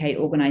educate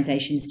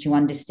organizations to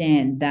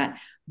understand that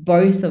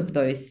both of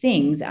those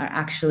things are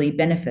actually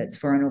benefits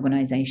for an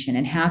organization,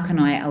 and how can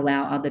I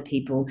allow other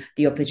people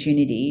the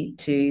opportunity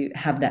to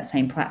have that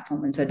same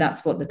platform? And so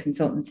that's what the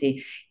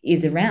consultancy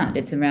is around.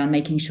 It's around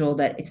making sure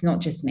that it's not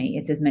just me,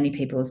 it's as many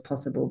people as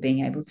possible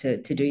being able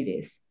to do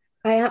this.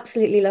 I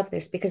absolutely love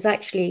this because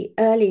actually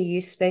earlier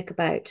you spoke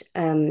about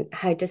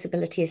how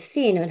disability is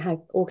seen and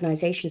how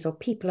organizations or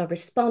people are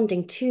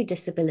responding to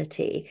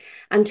disability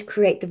and to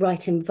create the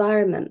right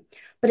environment.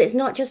 But it's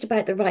not just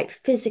about the right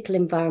physical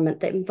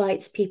environment that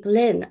invites people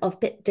in of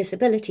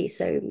disability.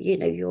 So,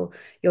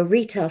 your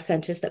retail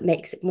centres that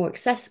makes it more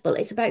accessible.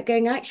 It's about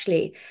going,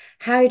 actually,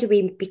 how do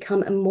we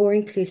become a more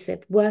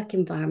inclusive work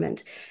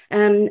environment,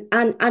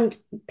 and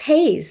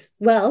pays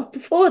well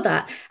for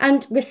that,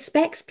 and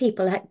respects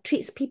people,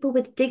 treats people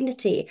with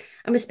dignity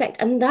and respect.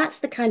 And that's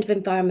the kind of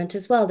environment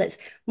as well that's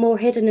more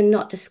hidden and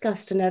not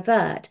discussed and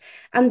overt.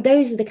 And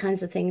those are the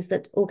kinds of things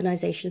that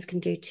organizations can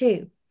do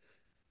too.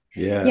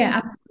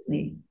 Yeah,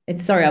 absolutely.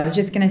 Sorry, I was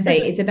just going to say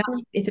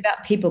it's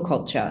about people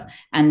culture,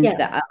 and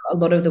a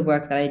lot of the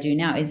work that I do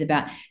now is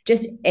about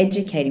just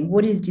educating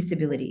what is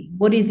disability,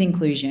 what is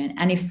inclusion,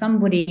 and if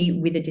somebody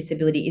with a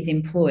disability is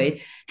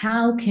employed,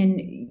 how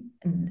can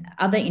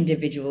other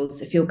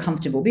individuals feel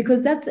comfortable?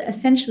 Because that's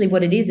essentially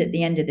what it is at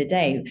the end of the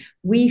day.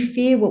 We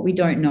fear what we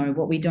don't know,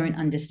 what we don't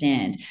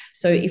understand.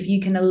 So if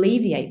you can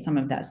alleviate some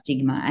of that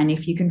stigma, and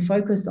if you can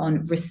focus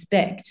on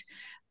respect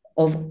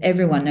of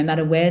everyone, no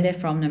matter where they're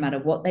from, no matter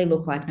what they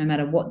look like, no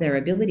matter what their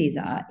abilities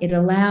are, it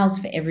allows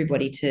for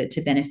everybody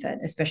to benefit,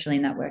 especially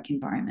in that work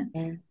environment.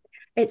 Yeah.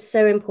 It's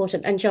so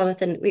important. And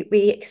Jonathan,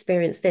 we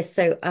experienced this.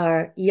 So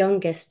our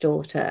youngest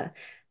daughter,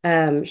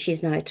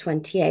 she's now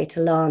 28,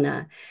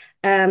 Alana,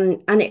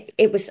 and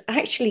it was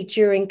actually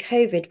during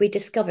COVID, we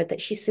discovered that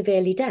she's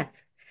severely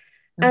deaf.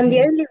 And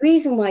the only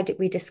reason why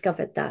we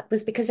discovered that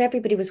was because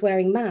everybody was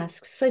wearing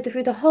masks. So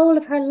through the whole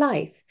of her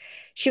life,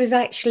 she was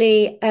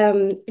actually,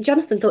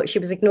 Jonathan thought she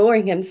was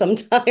ignoring him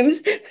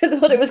sometimes.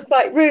 Thought it was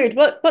quite rude.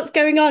 What's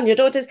going on? Your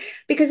daughter's,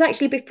 because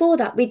actually before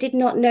that, we did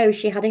not know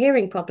she had a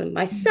hearing problem.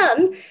 My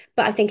son,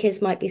 but I think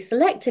his might be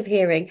selective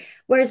hearing.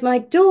 Whereas my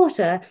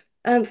daughter,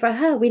 for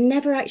her, we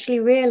never actually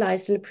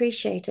realized and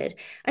appreciated.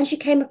 And she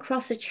came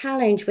across a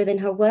challenge within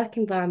her work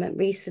environment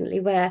recently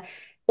where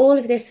all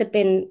of this had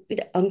been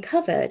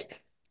uncovered,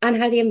 and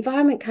how the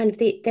environment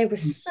they were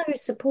so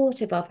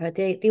supportive of her,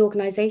 the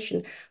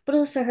organization, but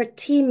also her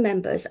team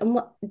members, and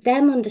what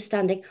them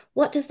understanding,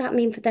 what does that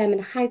mean for them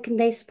and how can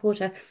they support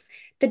her?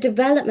 The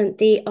development,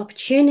 the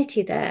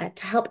opportunity there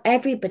to help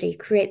everybody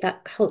create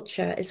that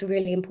culture is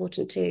really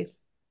important too.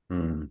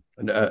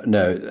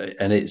 No,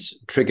 and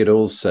it's triggered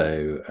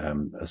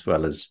also, as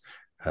well as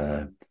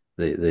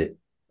the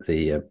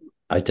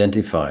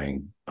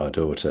identifying our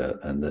daughter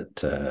and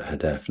that her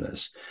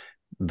deafness.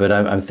 But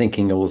I'm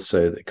thinking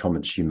also the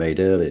comments you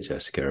made earlier,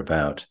 Jessica,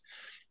 about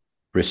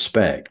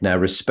respect. Now,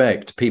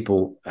 respect,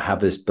 people have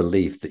this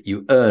belief that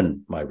you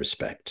earn my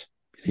respect.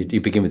 You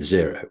begin with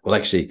zero. Well,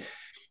 actually,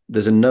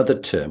 there's another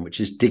term, which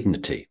is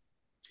dignity.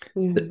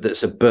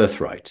 That's a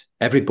birthright.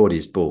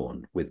 Everybody's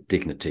born with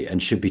dignity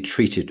and should be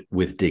treated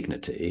with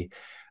dignity.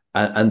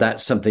 And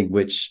that's something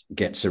which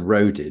gets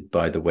eroded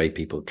by the way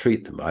people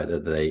treat them. Either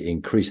they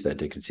increase their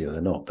dignity or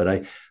they're not.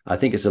 But I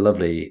think it's a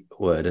lovely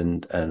word.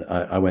 And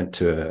I went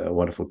to a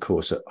wonderful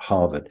course at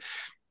Harvard.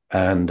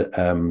 And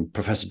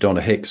Professor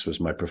Donna Hicks was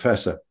my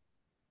professor,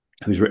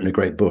 who's written a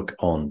great book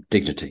on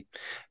dignity.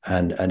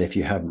 And if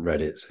you haven't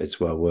read it,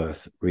 it's well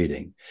worth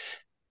reading.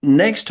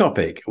 Next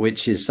topic,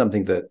 which is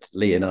something that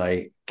Lee and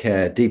I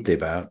care deeply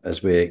about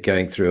as we're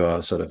going through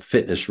our sort of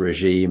fitness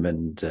regime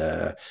and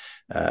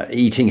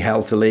eating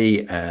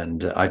healthily,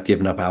 and I've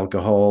given up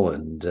alcohol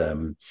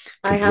and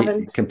I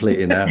haven't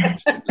completely now.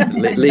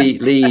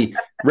 Lee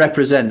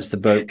represents the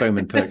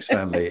Bowman Perks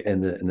family in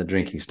the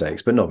drinking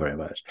stakes, but not very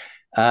much.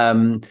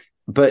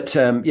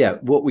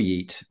 What we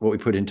eat, what we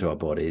put into our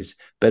bodies,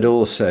 but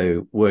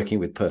also working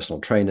with personal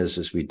trainers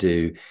as we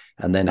do,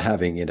 and then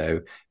having,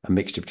 a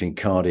mixture between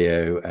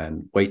cardio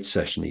and weight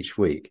session each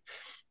week.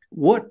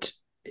 What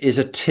is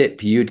a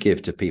tip you'd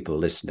give to people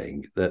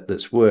listening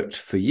that's worked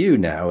for you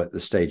now at the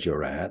stage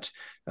you're at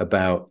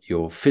about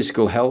your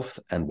physical health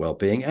and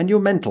well-being and your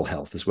mental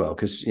health as well?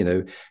 Because,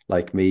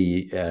 like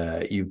me,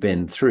 you've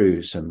been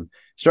through some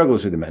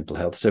struggles with your mental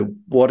health. So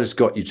what has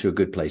got you to a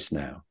good place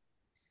now?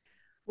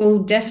 Well,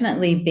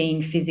 definitely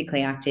being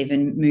physically active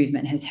and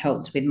movement has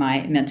helped with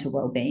my mental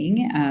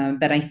well-being.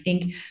 But I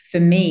think for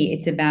me,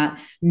 it's about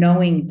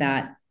knowing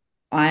that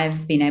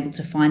I've been able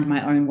to find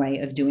my own way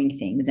of doing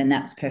things, and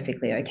that's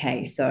perfectly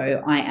okay.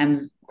 So I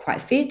am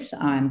quite fit,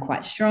 I'm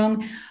quite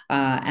strong,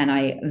 and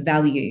I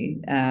value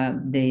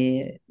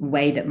the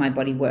way that my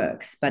body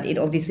works. But it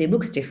obviously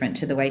looks different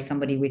to the way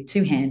somebody with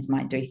two hands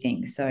might do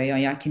things. So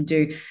I can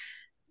do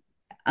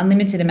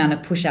unlimited amount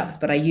of push-ups,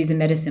 but I use a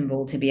medicine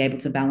ball to be able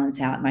to balance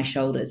out my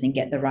shoulders and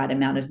get the right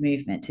amount of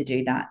movement to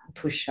do that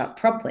push-up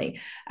properly.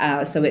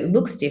 So it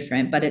looks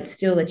different, but it's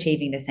still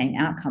achieving the same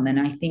outcome. And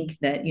I think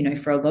that,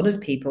 for a lot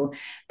of people,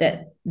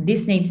 that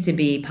this needs to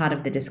be part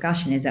of the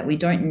discussion, is that we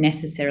don't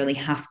necessarily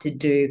have to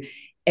do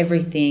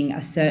everything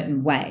a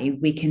certain way.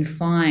 We can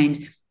find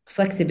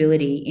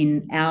flexibility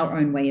in our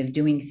own way of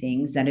doing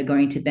things that are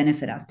going to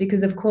benefit us,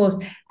 because of course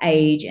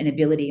age and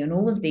ability and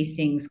all of these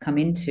things come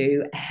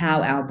into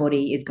how our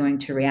body is going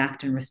to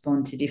react and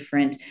respond to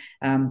different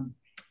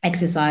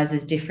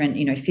exercises, different,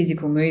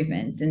 physical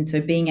movements. And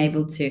so being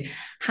able to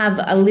have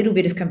a little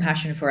bit of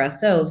compassion for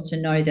ourselves to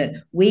know that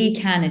we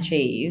can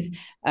achieve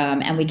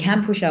and we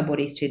can push our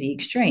bodies to the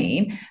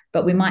extreme,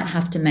 but we might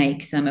have to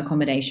make some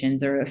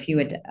accommodations or a few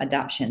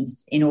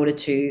adaptations in order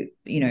to,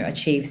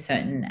 achieve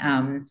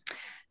certain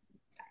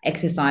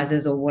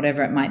exercises or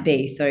whatever it might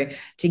be. So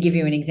to give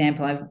you an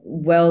example, I've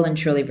well and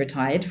truly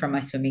retired from my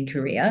swimming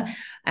career,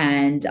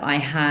 and I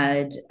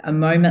had a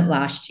moment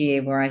last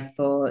year where I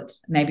thought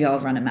maybe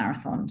I'll run a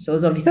marathon. So it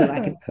was obviously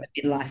like a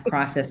midlife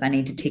crisis. I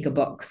need to tick a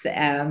box.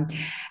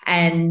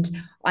 And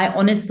I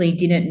honestly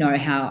didn't know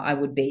how I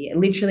would be,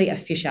 literally a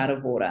fish out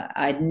of water.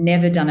 I'd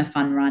never done a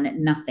fun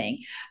run, nothing.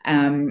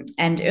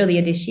 And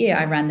earlier this year,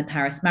 I ran the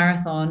Paris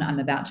Marathon. I'm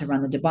about to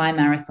run the Dubai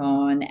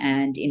Marathon.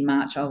 And in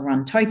March, I'll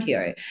run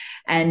Tokyo.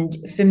 And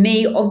for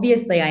me,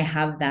 obviously, I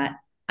have that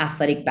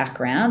athletic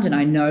background and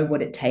I know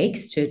what it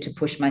takes to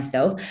push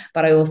myself,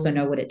 but I also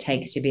know what it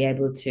takes to be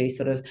able to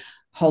sort of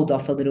hold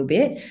off a little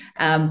bit.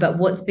 But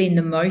what's been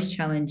the most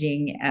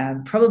challenging,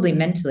 probably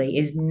mentally,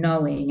 is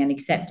knowing and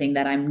accepting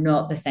that I'm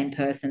not the same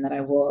person that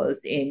I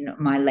was in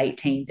my late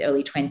teens,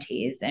 early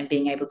 20s, and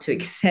being able to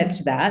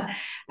accept that,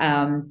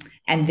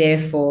 and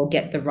therefore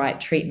get the right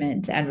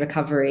treatment and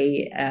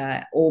recovery,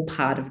 all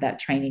part of that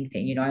training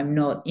thing. I'm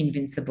not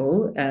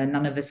invincible.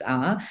 None of us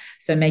are.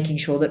 So making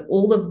sure that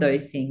all of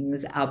those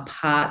things are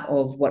part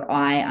of what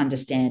I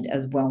understand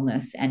as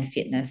wellness and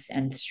fitness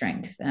and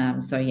strength.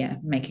 So yeah,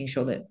 making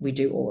sure that we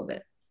do all of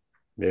it.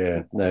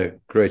 Yeah, no,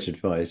 great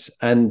advice.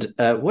 And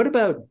what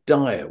about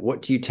diet?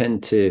 What do you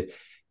tend to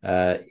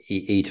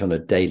eat on a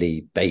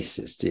daily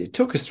basis?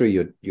 Talk us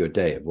through your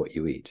day of what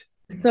you eat.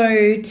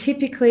 So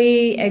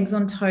typically eggs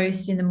on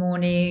toast in the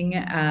morning,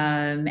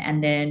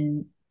 and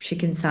then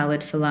chicken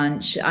salad for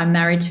lunch. I'm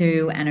married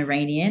to an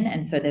Iranian,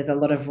 and so there's a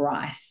lot of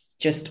rice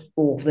just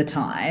all the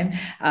time.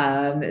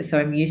 So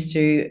I'm used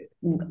to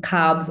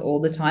carbs all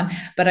the time.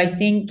 But I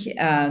think,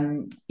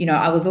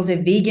 I was also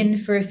vegan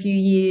for a few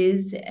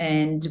years.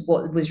 And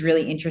what was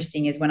really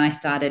interesting is when I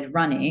started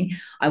running,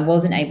 I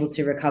wasn't able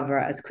to recover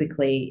as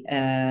quickly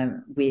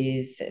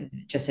with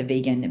just a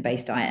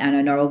vegan-based diet. And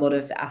I know a lot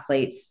of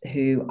athletes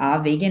who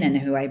are vegan and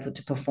who are able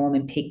to perform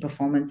in peak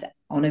performance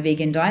on a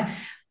vegan diet.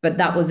 But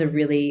that was a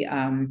really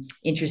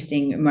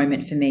interesting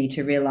moment for me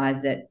to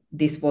realize that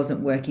this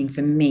wasn't working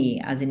for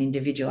me as an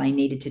individual. I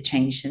needed to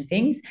change some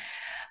things.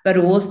 But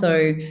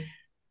also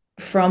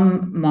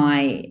from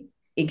my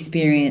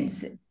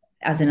experience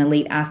as an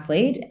elite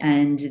athlete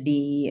and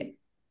the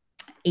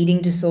eating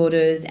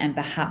disorders and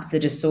perhaps the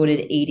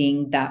disordered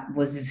eating that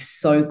was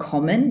so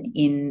common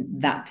in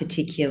that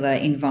particular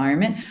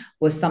environment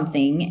was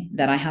something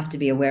that I have to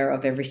be aware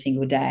of every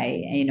single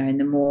day.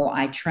 And the more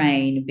I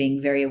train, being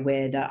very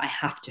aware that I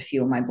have to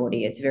fuel my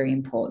body, it's very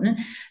important.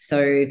 So,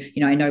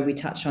 I know we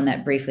touched on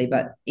that briefly,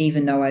 but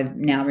even though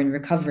I'm now in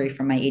recovery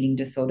from my eating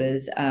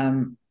disorders,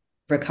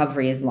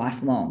 recovery is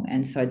lifelong.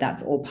 And so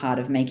that's all part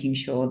of making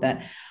sure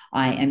that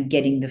I am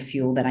getting the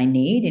fuel that I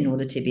need in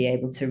order to be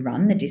able to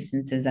run the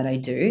distances that I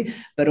do,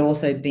 but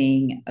also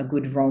being a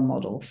good role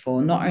model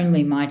for not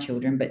only my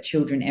children, but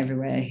children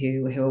everywhere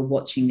who are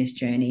watching this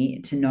journey,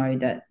 to know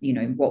that,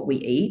 what we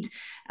eat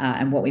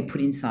and what we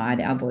put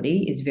inside our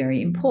body is very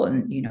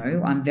important.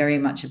 I'm very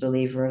much a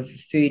believer of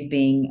food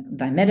being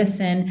thy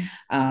medicine,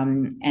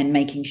 and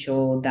making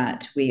sure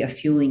that we are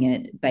fueling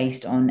it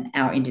based on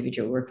our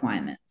individual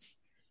requirements.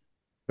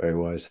 Very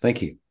wise.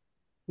 Thank you.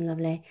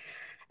 Lovely.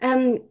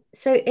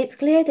 So it's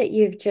clear that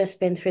you've just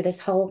been through this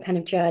whole kind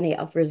of journey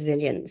of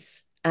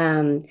resilience,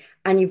 and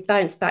you've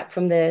bounced back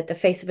from the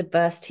face of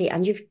adversity,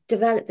 and you've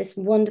developed this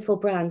wonderful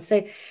brand.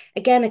 So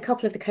again, a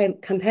couple of the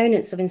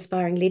components of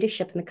inspiring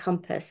leadership and the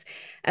compass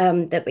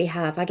that we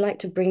have, I'd like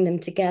to bring them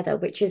together,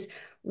 which is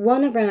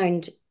one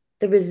around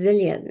the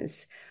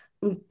resilience,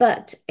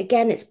 but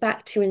again, it's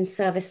back to in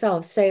service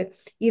of. So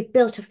you've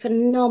built a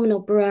phenomenal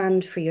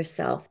brand for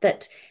yourself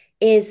that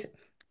is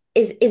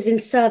in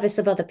service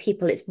of other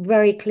people. It's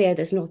very clear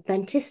there's an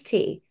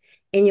authenticity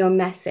in your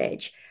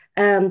message,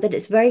 that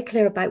it's very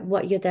clear about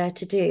what you're there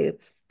to do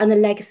and the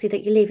legacy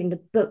that you're leaving, the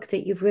book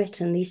that you've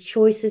written, these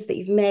choices that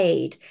you've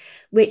made,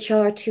 which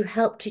are to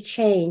help to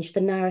change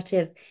the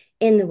narrative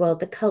in the world,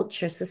 the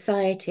culture,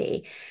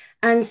 society.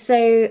 And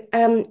so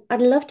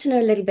I'd love to know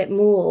a little bit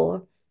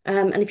more,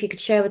 and if you could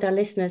share with our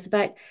listeners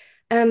about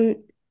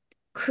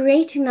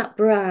creating that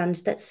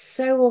brand that's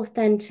so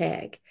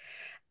authentic,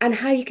 and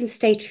how you can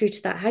stay true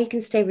to that, how you can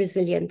stay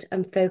resilient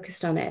and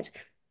focused on it.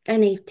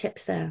 Any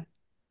tips there?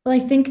 Well, I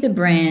think the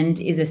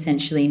brand is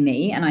essentially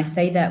me. And I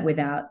say that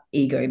without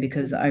ego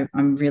because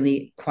I'm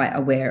really quite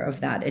aware of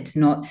that. It's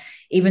not,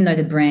 even though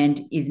the brand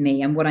is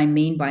me. And what I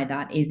mean by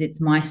that is it's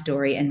my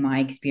story and my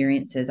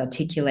experiences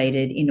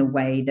articulated in a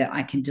way that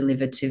I can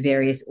deliver to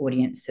various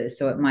audiences.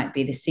 So it might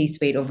be the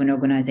C-suite of an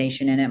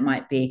organization, and it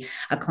might be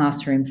a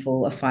classroom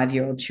full of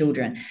 5-year-old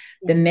children.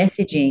 The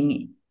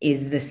messaging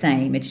is the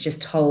same. It's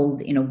just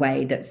told in a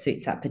way that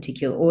suits that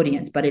particular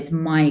audience, but it's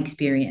my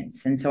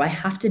experience. And so I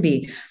have to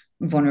be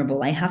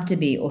vulnerable. I have to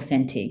be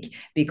authentic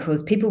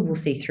because people will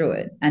see through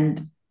it.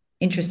 And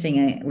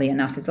interestingly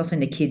enough, it's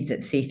often the kids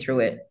that see through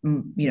it,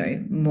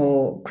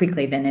 more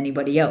quickly than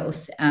anybody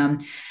else.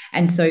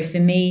 And so for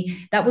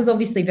me, that was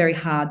obviously very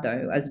hard,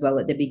 though, as well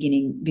at the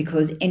beginning,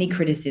 because any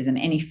criticism,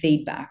 any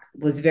feedback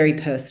was very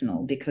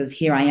personal, because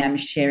here I am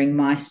sharing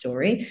my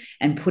story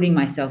and putting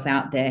myself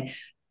out there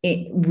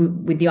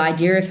with the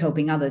idea of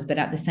helping others. But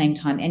at the same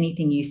time,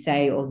 anything you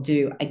say or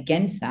do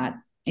against that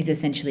is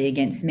essentially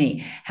against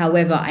me.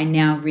 However, I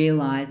now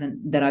realize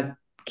that I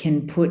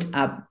can put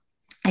up,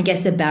 I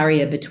guess, a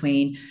barrier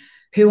between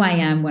who I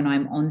am when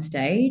I'm on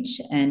stage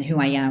and who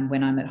I am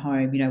when I'm at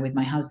home, with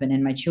my husband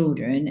and my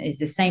children, is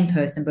the same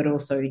person, but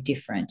also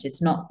different.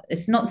 It's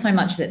not so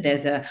much that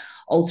there's a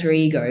alter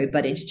ego,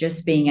 but it's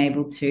just being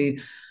able to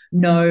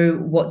know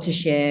what to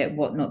share,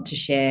 what not to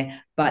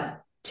share,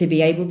 but to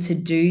be able to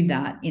do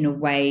that in a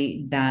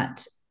way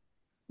that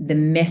the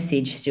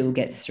message still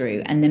gets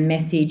through, and the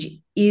message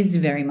is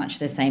very much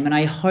the same. And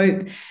I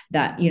hope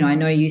that, I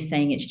know you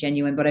saying it's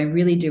genuine, but I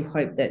really do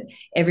hope that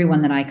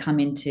everyone that I come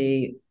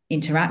into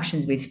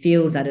interactions with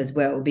feels that as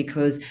well,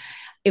 because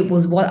it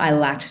was what I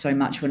lacked so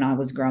much when I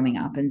was growing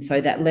up. And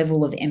so that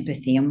level of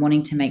empathy and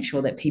wanting to make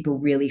sure that people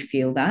really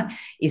feel that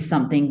is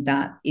something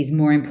that is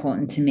more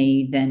important to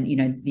me than,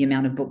 the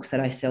amount of books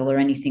that I sell or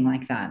anything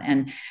like that.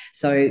 And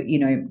so,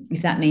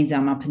 if that means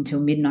I'm up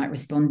until midnight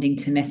responding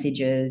to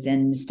messages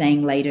and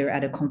staying later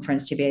at a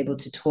conference to be able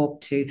to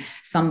talk to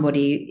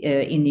somebody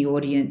in the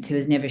audience who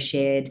has never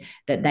shared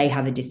that they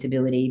have a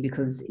disability,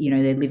 because,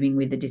 they're living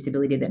with a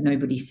disability that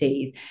nobody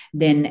sees,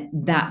 then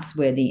that's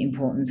where the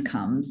importance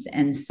comes.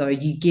 And so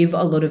you give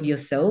a lot of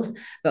yourself,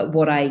 but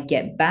what I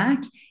get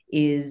back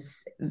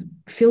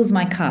fills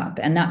my cup.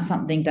 And that's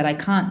something that I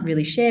can't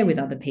really share with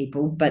other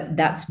people, but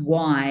that's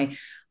why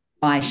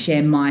I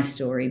share my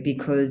story,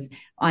 because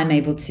I'm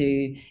able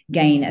to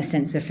gain a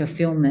sense of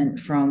fulfillment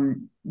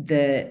from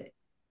the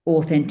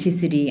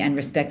authenticity and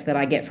respect that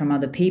I get from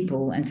other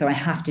people. And so I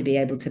have to be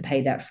able to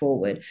pay that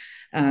forward.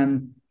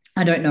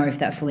 I don't know if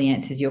that fully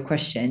answers your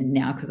question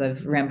now, because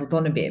I've rambled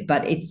on a bit,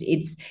 but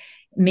it's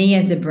me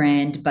as a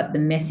brand, but the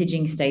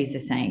messaging stays the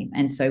same.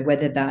 And so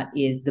whether that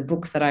is the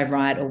books that I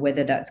write or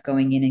whether that's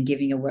going in and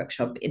giving a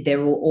workshop, there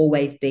will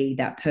always be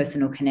that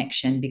personal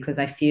connection, because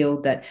I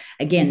feel that,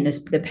 again,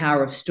 the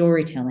power of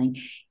storytelling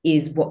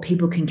is what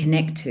people can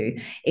connect to.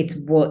 It's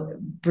what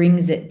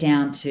brings it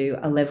down to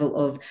a level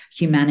of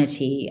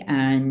humanity.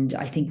 And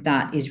I think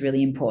that is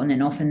really important.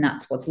 And often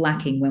that's what's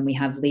lacking when we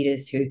have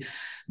leaders who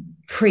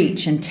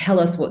preach and tell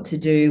us what to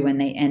do,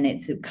 and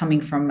it's coming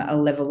from a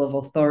level of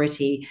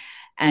authority.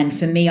 And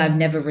for me, I've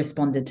never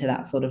responded to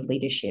that sort of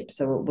leadership.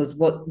 So it was,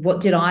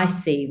 what did I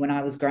see when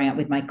I was growing up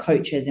with my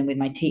coaches and with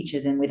my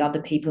teachers and with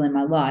other people in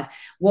my life?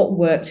 What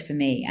worked for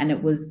me? And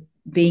it was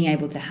being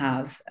able to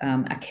have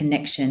a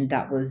connection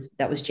that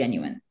was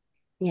genuine.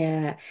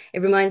 Yeah, it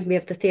reminds me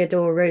of the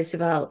Theodore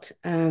Roosevelt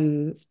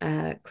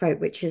quote,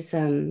 which is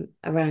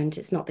around,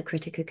 it's not the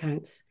critic who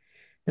counts,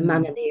 the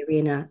man in the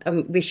arena.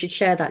 We should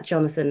share that,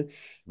 Jonathan,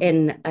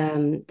 in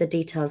the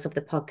details of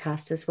the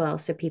podcast as well,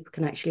 so people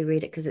can actually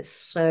read it, because it's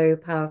so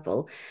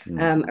powerful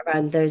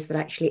around those that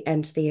actually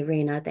enter the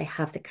arena. They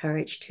have the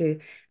courage to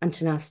and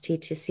tenacity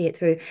to see it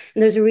through.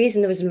 And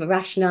there was a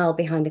rationale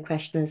behind the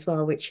question as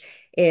well, which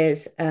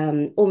is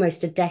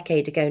almost a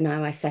decade ago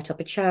now, I set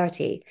up a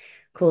charity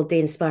called the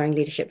Inspiring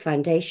Leadership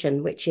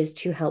Foundation, which is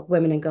to help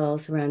women and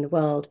girls around the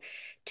world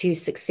to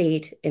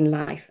succeed in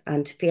life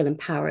and to feel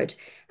empowered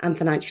and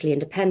financially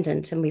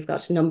independent. And we've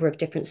got a number of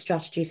different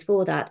strategies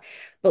for that.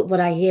 But what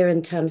I hear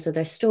in terms of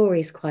their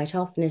stories quite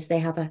often is they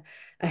have a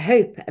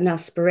hope, an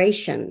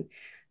aspiration,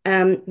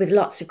 with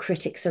lots of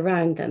critics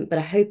around them, but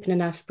a hope and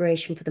an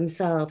aspiration for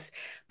themselves,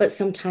 but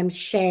sometimes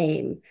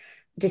shame,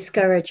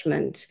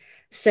 discouragement,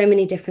 so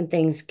many different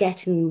things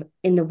get in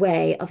the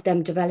way of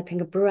them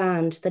developing a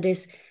brand that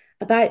is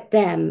about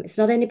them. It's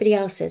not anybody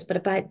else's, but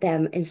about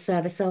them in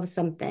service of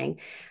something.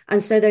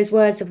 And so those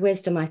words of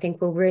wisdom, I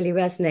think, will really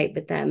resonate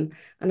with them.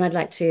 And I'd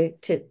like to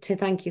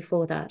thank you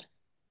for that.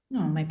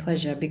 Oh, my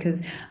pleasure,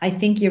 because I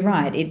think you're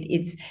right.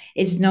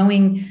 It's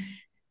knowing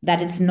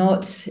that it's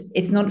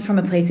not from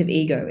a place of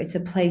ego. It's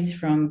a place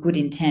from good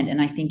intent.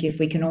 And I think if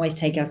we can always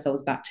take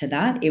ourselves back to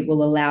that, it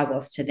will allow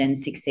us to then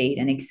succeed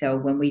and excel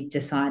when we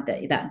decide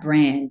that that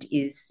brand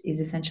is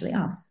essentially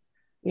us.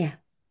 Yeah.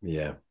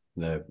 Yeah.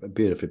 No,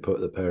 beautifully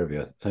put, the pair of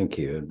you. Thank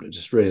you. And it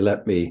just really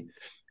let me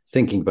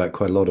thinking about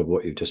quite a lot of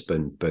what you've just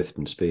both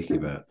been speaking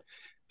about.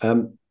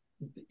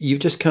 You've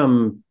just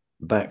come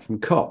back from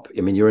COP.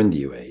 I mean, you're in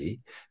the UAE,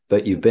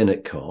 but you've been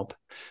at COP.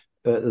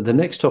 The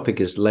next topic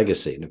is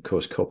legacy. And of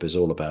course, COP is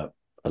all about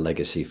a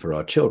legacy for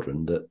our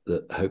children,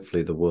 that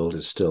hopefully the world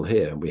is still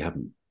here and we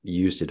haven't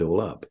used it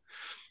all up.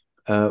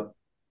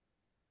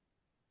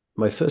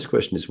 My first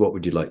question is, what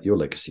would you like your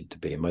legacy to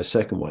be? And my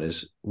second one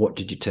is, what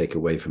did you take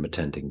away from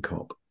attending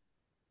COP?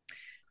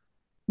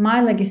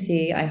 My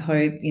legacy, I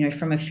hope,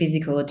 from a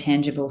physical or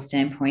tangible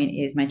standpoint,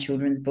 is my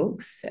children's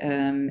books,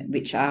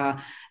 which are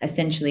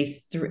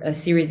essentially a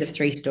series of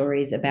 3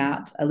 stories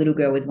about a little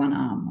girl with one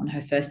arm on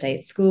her first day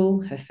at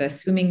school, her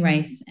first swimming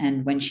race,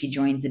 and when she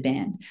joins a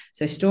band.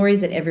 So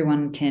stories that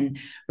everyone can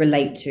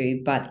relate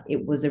to, but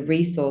it was a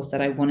resource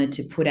that I wanted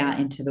to put out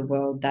into the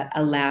world that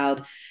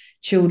allowed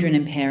children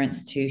and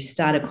parents to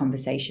start a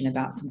conversation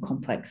about some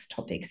complex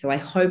topics. So I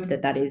hope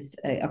that that is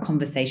a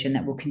conversation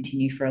that will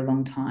continue for a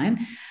long time.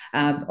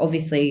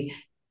 Obviously,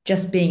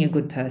 just being a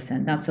good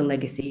person, that's a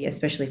legacy,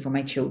 especially for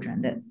my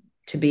children, that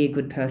to be a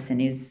good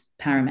person is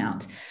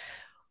paramount.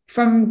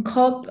 From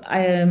COP,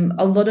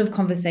 a lot of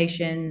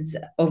conversations,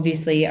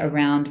 obviously,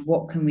 around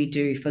what can we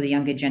do for the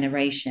younger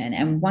generation.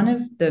 And one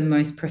of the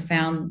most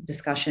profound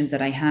discussions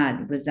that I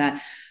had was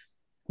that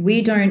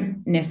we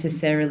don't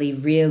necessarily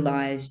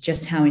realize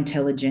just how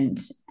intelligent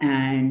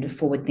and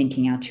forward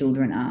thinking our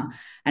children are.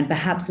 And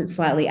perhaps it's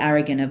slightly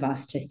arrogant of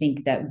us to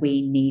think that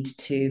we need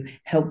to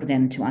help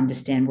them to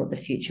understand what the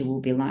future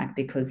will be like,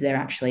 because they're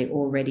actually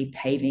already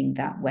paving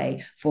that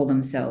way for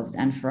themselves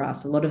and for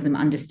us. A lot of them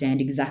understand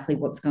exactly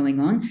what's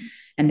going on,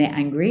 and they're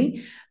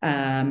angry,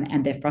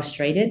 and they're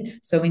frustrated.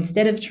 So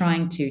instead of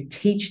trying to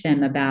teach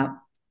them about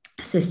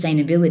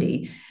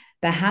sustainability,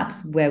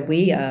 perhaps where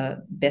we are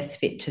best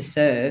fit to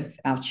serve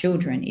our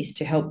children is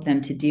to help them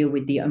to deal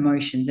with the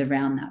emotions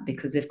around that,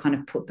 because we've kind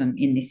of put them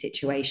in this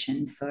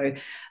situation. So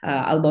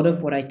a lot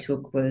of what I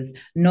took was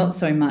not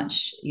so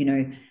much,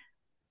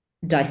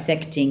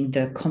 dissecting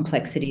the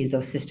complexities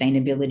of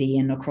sustainability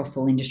and across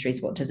all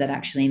industries, what does that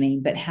actually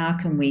mean, but how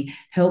can we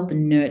help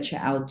nurture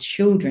our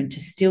children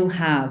to still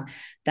have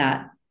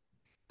that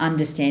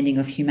understanding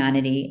of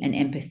humanity and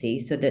empathy,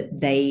 so that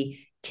they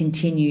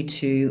continue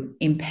to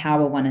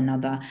empower one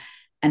another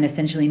and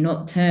essentially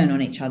not turn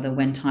on each other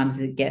when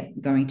times are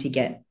going to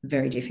get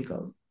very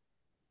difficult.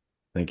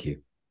 Thank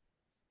you.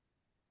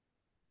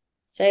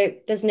 So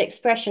there's an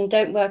expression,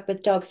 don't work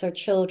with dogs or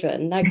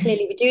children. Now,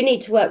 clearly we do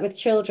need to work with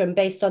children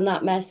based on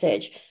that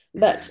message.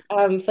 But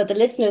for the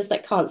listeners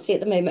that can't see at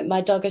the moment,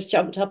 my dog has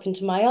jumped up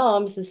into my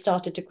arms and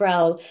started to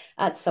growl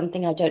at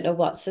something, I don't know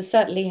what. So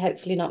certainly,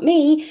 hopefully not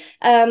me.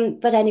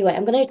 But anyway,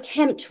 I'm going to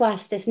attempt to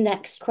ask this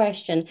next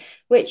question,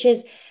 which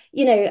is,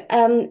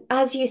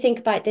 as you think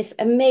about this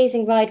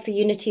amazing ride for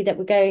unity that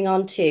we're going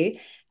on to,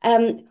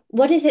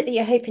 what is it that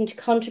you're hoping to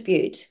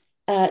contribute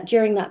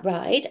during that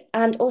ride,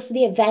 and also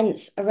the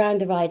events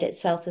around the ride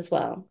itself as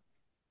well?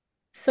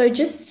 So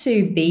just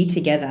to be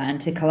together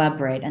and to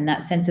collaborate, and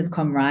that sense of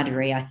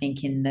camaraderie, I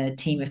think, in the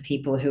team of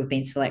people who have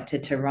been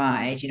selected to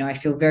ride, I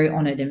feel very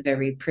honored and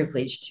very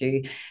privileged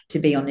to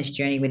be on this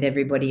journey with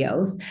everybody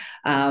else.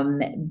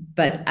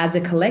 But as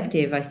a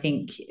collective, I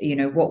think,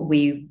 what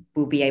we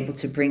will be able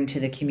to bring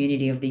to the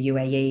community of the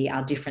UAE,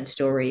 our different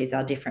stories,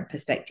 our different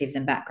perspectives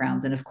and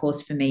backgrounds. And of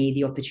course, for me,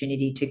 the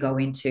opportunity to go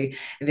into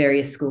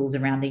various schools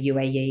around the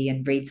UAE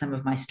and read some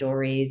of my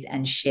stories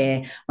and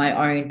share my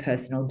own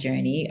personal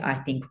journey, I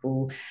think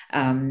will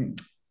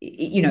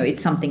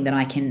it's something that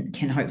I can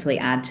hopefully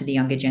add to the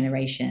younger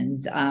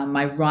generations.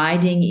 My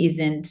riding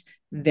isn't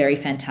very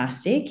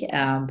fantastic,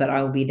 but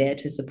I will be there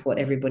to support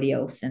everybody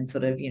else and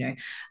sort of,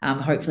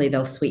 hopefully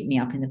they'll sweep me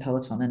up in the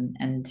peloton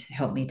and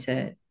help me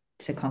to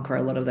conquer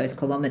a lot of those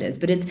kilometers.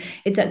 But it's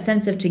that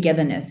sense of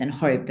togetherness and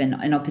hope and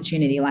an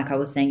opportunity, like I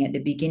was saying at the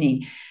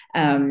beginning.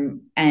 And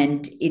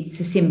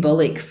it's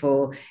symbolic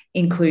for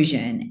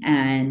inclusion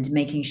and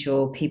making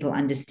sure people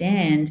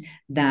understand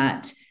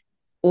that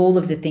all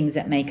of the things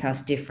that make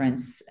us different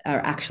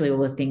are actually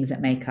all the things that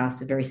make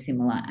us very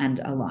similar and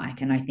alike.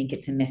 And I think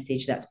it's a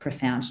message that's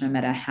profound, no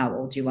matter how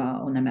old you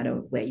are or no matter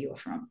where you're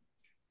from.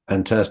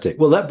 Fantastic.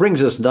 Well, that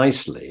brings us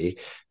nicely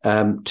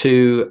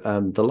to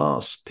the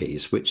last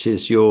piece, which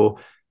is your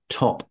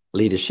top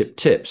leadership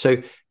tip.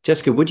 So,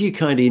 Jessica, would you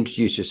kindly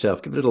introduce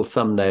yourself, give a little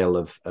thumbnail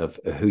of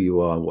who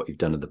you are and what you've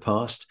done in the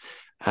past,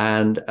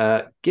 and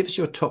give us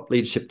your top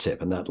leadership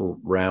tip, and that'll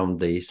round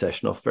the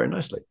session off very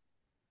nicely.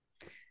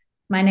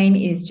 My name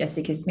is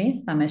Jessica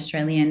Smith. I'm an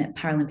Australian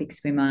Paralympic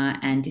swimmer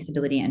and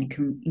disability and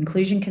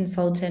inclusion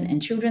consultant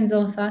and children's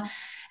author.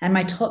 And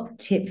my top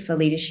tip for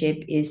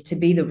leadership is to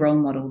be the role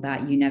model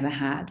that you never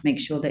had. Make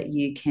sure that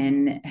you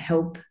can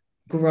help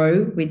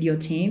grow with your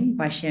team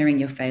by sharing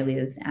your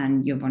failures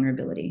and your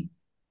vulnerability.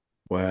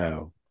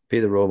 Wow. Be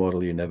the role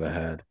model you never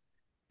had.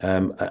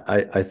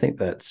 I think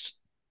that's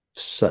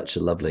such a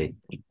lovely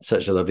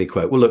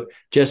quote. Well, look,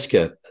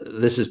 Jessica,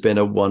 this has been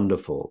a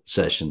wonderful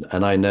session,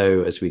 and I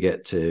know as we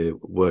get to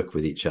work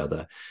with each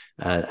other,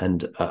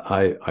 and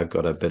I've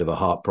got a bit of a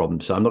heart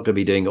problem, so I'm not going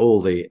to be doing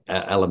all the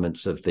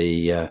elements of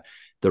the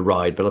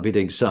ride, but I'll be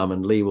doing some,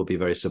 and Lee will be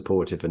very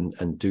supportive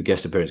and do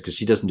guest appearances, because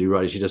she doesn't do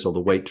riding, she does all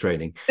the weight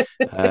training.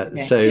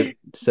 Okay.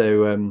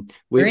 So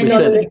we're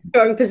not in a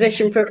strong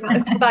position for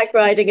bike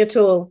riding at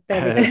all.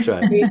 That's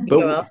right.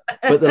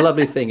 But the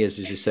lovely thing is,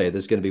 as you say,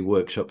 there's going to be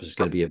workshops, there's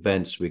going to be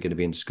events, we're going to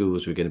be in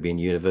schools, we're going to be in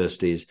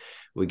universities,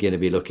 we're going to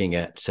be looking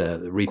at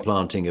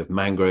replanting of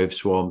mangrove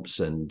swamps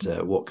and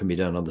what can be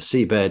done on the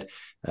seabed.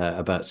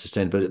 about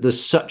sustainability.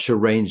 There's such a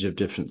range of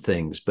different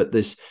things, but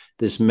this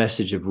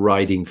message of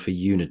riding for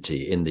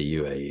unity in the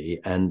UAE,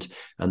 and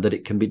that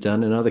it can be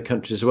done in other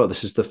countries as well.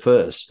 This is the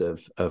first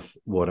of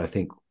what I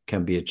think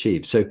can be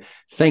achieved. So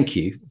thank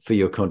you for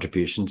your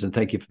contributions, and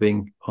thank you for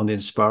being on the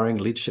Inspiring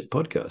Leadership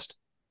Podcast.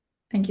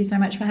 Thank you so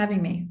much for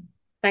having me.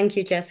 Thank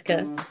you,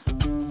 Jessica.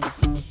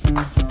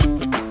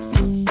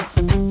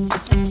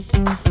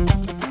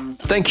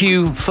 Thank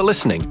you for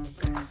listening.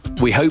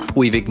 We hope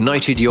we've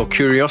ignited your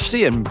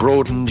curiosity and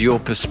broadened your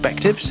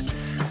perspectives.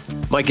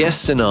 My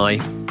guests and I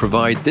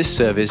provide this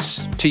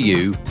service to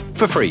you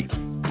for free.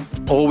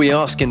 All we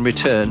ask in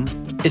return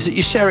is that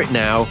you share it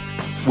now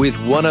with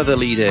one other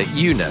leader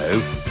you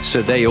know,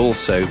 so they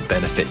also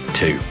benefit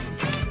too.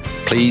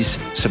 Please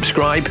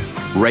subscribe,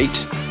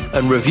 rate,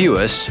 and review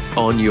us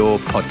on your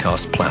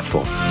podcast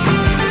platform.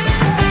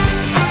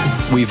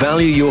 We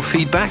value your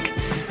feedback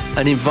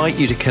and invite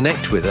you to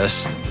connect with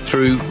us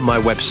through my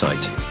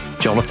website,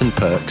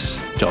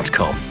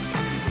 jonathanperks.com,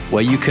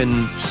 where you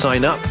can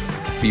sign up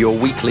for your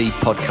weekly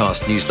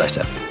podcast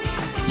newsletter.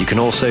 You can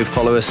also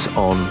follow us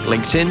on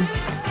LinkedIn,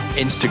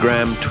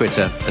 Instagram,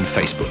 Twitter, and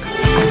Facebook.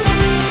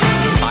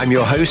 I'm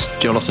your host,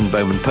 Jonathan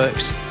Bowman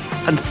Perks,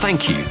 and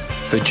thank you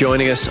for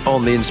joining us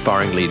on the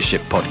Inspiring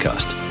Leadership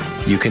Podcast.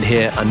 You can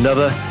hear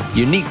another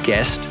unique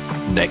guest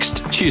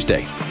next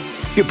Tuesday.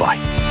 Goodbye.